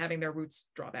soil from having their roots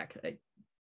draw back.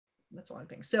 That's a lot of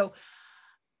things. So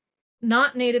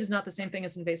not native is not the same thing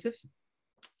as invasive.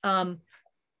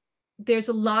 There's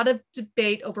a lot of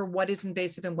debate over what is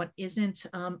invasive and what isn't.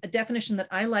 A definition that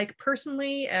I like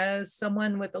personally as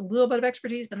someone with a little bit of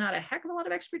expertise, but not a heck of a lot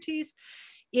of expertise,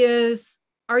 is,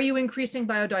 are you increasing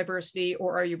biodiversity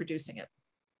or are you reducing it?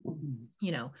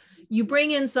 You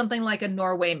bring in something like a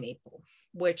Norway maple,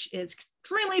 which is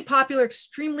extremely popular,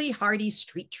 extremely hardy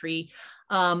street tree,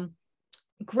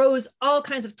 grows all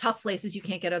kinds of tough places you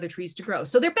can't get other trees to grow.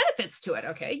 So there are benefits to it,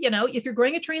 okay? If you're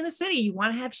growing a tree in the city, you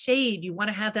want to have shade, you want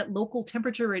to have that local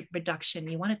temperature reduction,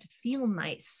 you want it to feel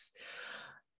nice.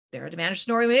 There are advantages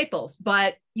to Norway maples,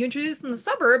 but you introduce them in the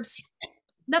suburbs,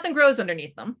 nothing grows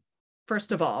underneath them.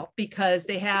 First of all, because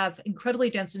they have incredibly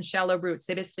dense and shallow roots.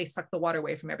 They basically suck the water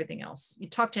away from everything else. You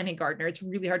talk to any gardener, it's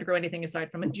really hard to grow anything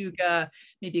aside from a duga,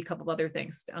 maybe a couple of other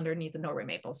things underneath the Norway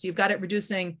maple. So you've got it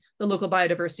reducing the local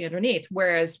biodiversity underneath.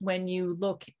 Whereas when you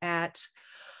look at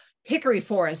hickory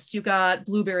forests, you've got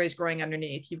blueberries growing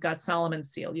underneath, you've got Solomon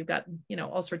seal, you've got,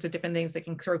 all sorts of different things that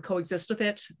can sort of coexist with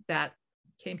it that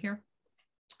came here.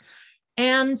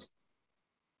 And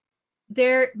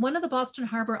they're one of the Boston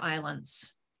Harbor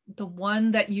Islands, the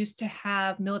one that used to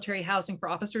have military housing for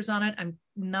officers on it. I'm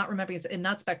not remembering, it's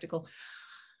not Spectacle.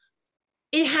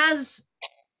 It has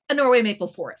a Norway maple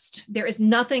forest. There is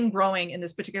nothing growing in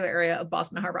this particular area of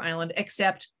Boston Harbor Island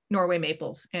except Norway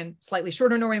maples, and slightly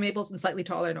shorter Norway maples and slightly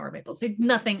taller Norway maples. There's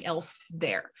nothing else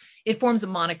there. It forms a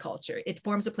monoculture. It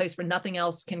forms a place where nothing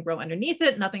else can grow underneath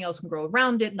it, nothing else can grow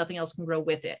around it, nothing else can grow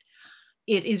with it.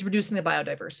 It is reducing the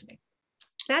biodiversity.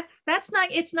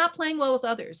 It's not playing well with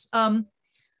others.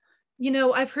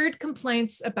 I've heard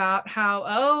complaints about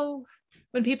how,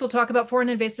 when people talk about foreign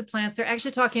invasive plants, they're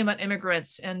actually talking about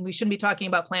immigrants, and we shouldn't be talking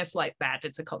about plants like that.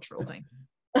 It's a cultural thing.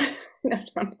 No.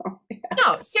 Yeah.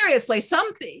 No, seriously,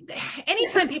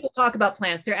 anytime people talk about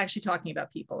plants, they're actually talking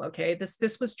about people. Okay,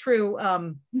 this was true.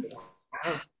 I'm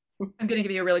going to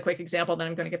give you a really quick example, then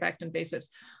I'm going to get back to invasives.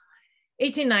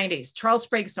 1890s, Charles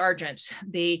Sprague Sargent,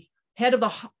 the head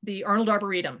of the Arnold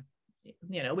Arboretum,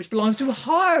 which belongs to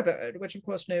Harvard, which of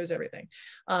course knows everything.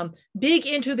 Big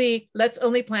into the let's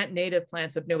only plant native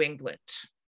plants of New England.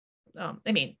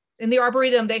 In the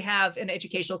Arboretum, they have an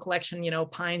educational collection,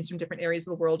 pines from different areas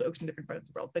of the world, oaks from different parts of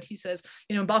the world. But he says,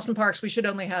 in Boston parks, we should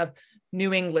only have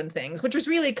New England things, which was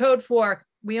really code for,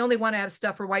 we only want to have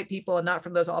stuff for white people and not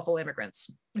from those awful immigrants.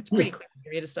 It's pretty clear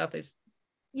creative stuff is,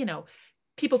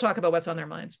 people talk about what's on their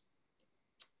minds.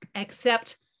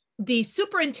 Except the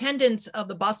superintendent of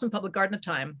the Boston Public Garden at the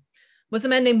time was a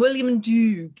man named William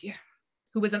Doug,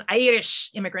 who was an Irish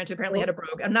immigrant who apparently had a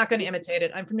brogue. I'm not going to imitate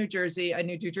it. I'm from New Jersey. I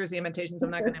knew New Jersey imitations. I'm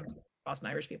not going to imitate Boston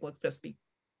Irish people. It's just be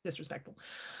disrespectful.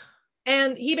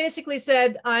 And he basically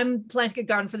said, I'm planting a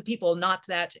garden for the people, not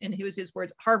that, and he was his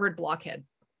words, Harvard blockhead.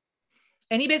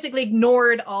 And he basically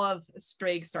ignored all of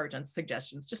Sprague Sargent's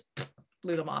suggestions, just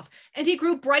blew them off. And he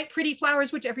grew bright, pretty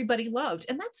flowers, which everybody loved.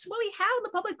 And that's what we have in the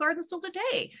public garden still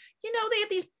today. They have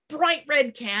these bright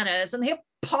red cannas and they have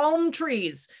palm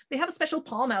trees. They have a special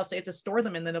palm house. They have to store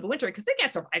them in the winter because they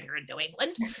can't survive here in New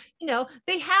England.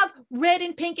 They have red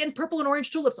and pink and purple and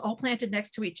orange tulips all planted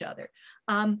next to each other.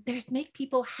 They make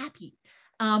people happy.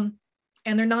 And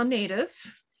they're non-native.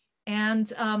 And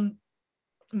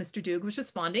Mr. Doug was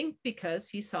responding because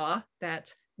he saw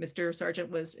that Mr. Sargent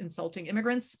was insulting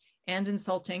immigrants and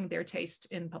insulting their taste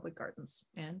in public gardens.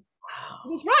 And he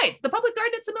was right. The public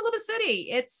garden, it's the middle of a city.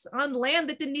 It's on land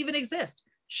that didn't even exist.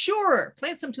 Sure,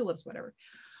 plant some tulips, whatever.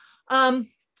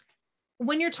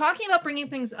 When you're talking about bringing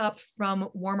things up from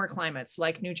warmer climates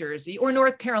like New Jersey or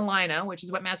North Carolina, which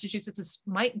is what Massachusetts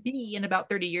might be in about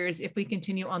 30 years if we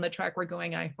continue on the track we're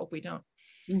going, I hope we don't.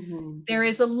 There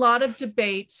is a lot of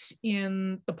debate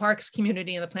in the parks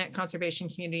community and the plant conservation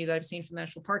community that I've seen from the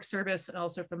National Park Service and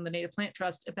also from the Native Plant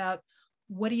Trust about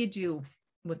what do you do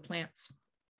with plants?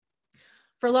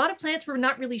 For a lot of plants, we're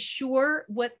not really sure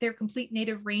what their complete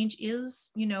native range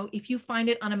is. If you find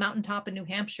it on a mountaintop in New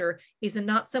Hampshire, is it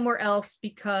not somewhere else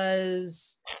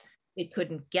because it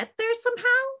couldn't get there somehow,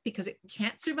 because it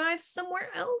can't survive somewhere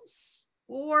else?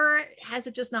 Or has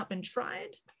it just not been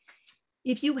tried?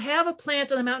 If you have a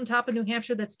plant on the mountaintop in New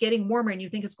Hampshire that's getting warmer and you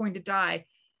think it's going to die,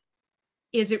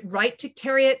 is it right to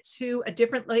carry it to a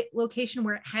different location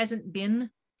where it hasn't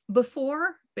been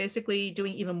before, basically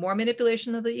doing even more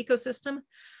manipulation of the ecosystem?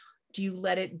 Do you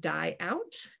let it die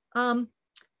out?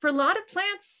 For a lot of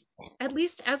plants, at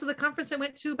least as of the conference I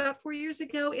went to about 4 years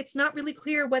ago, it's not really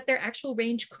clear what their actual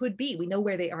range could be. We know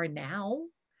where they are now.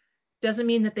 Doesn't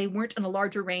mean that they weren't in a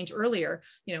larger range earlier,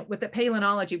 with the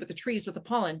palynology, with the trees, with the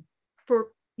pollen. For,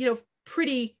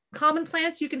 pretty common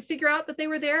plants, you can figure out that they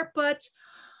were there, but,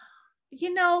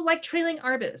 like trailing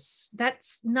arbutus,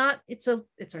 that's not, it's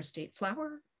our state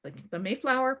flower, like the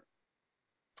Mayflower.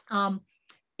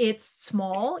 It's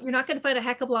small. You're not going to find a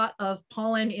heck of a lot of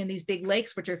pollen in these big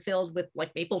lakes, which are filled with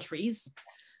like maple trees.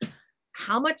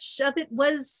 How much of it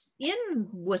was in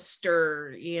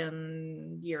Worcester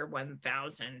in year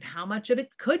 1000? How much of it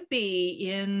could be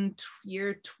in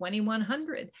year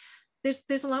 2100?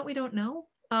 There's a lot we don't know.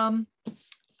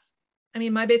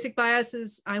 My basic bias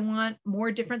is I want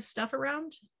more different stuff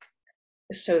around.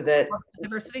 So that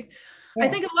diversity. Yeah. I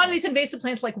think of a lot of these invasive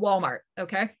plants like Walmart,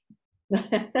 okay?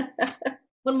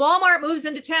 When Walmart moves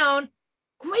into town,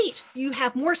 great, you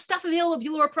have more stuff available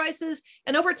at lower prices.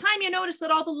 And over time, you notice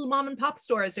that all the little mom and pop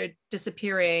stores are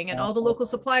disappearing and all the local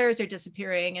suppliers are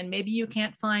disappearing. And maybe you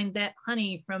can't find that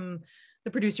honey from the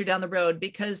producer down the road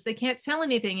because they can't sell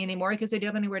anything anymore because they don't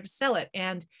have anywhere to sell it.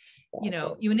 And,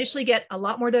 you initially get a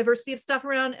lot more diversity of stuff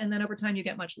around, and then over time you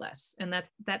get much less. And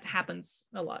that happens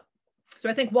a lot. So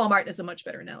I think Walmart is a much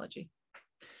better analogy.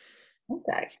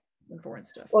 Okay. Than foreign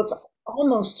stuff. Well, it's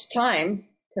almost time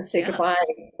to say goodbye.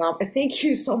 Thank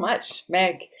you so much,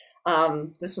 Meg.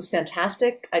 This was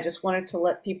fantastic. I just wanted to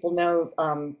let people know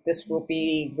this will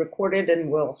be recorded and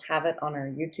we'll have it on our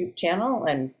YouTube channel,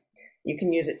 and you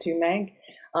can use it too, Meg.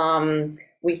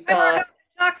 We've got...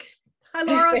 Hi,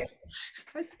 Laura.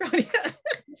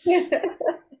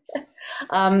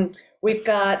 We've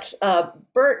got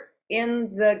Bert in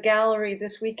the gallery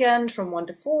this weekend from 1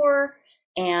 to 4,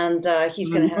 and he's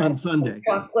going to have on Sunday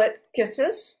chocolate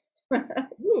kisses. Do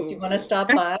you want to stop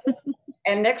by?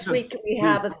 And next week we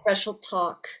have a special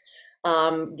talk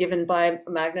given by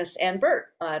Magnus and Bert,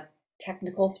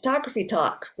 technical photography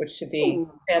talk, which should be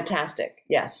fantastic.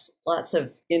 Yes, lots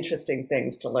of interesting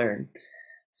things to learn.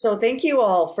 So thank you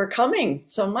all for coming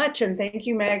so much, and thank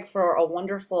you, Meg, for a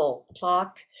wonderful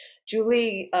talk.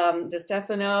 Julie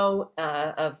DeStefano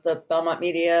of the Belmont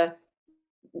Media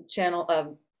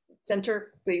Channel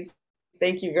Center, please,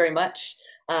 thank you very much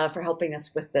for helping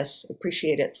us with this.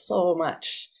 Appreciate it so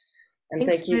much. And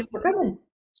Thanks, thank you Meg. for coming.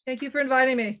 Thank you for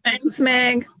inviting me. Thanks,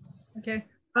 Meg. Okay.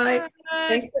 Bye.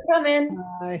 Thanks for coming.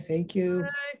 Bye. Thank you.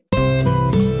 Bye.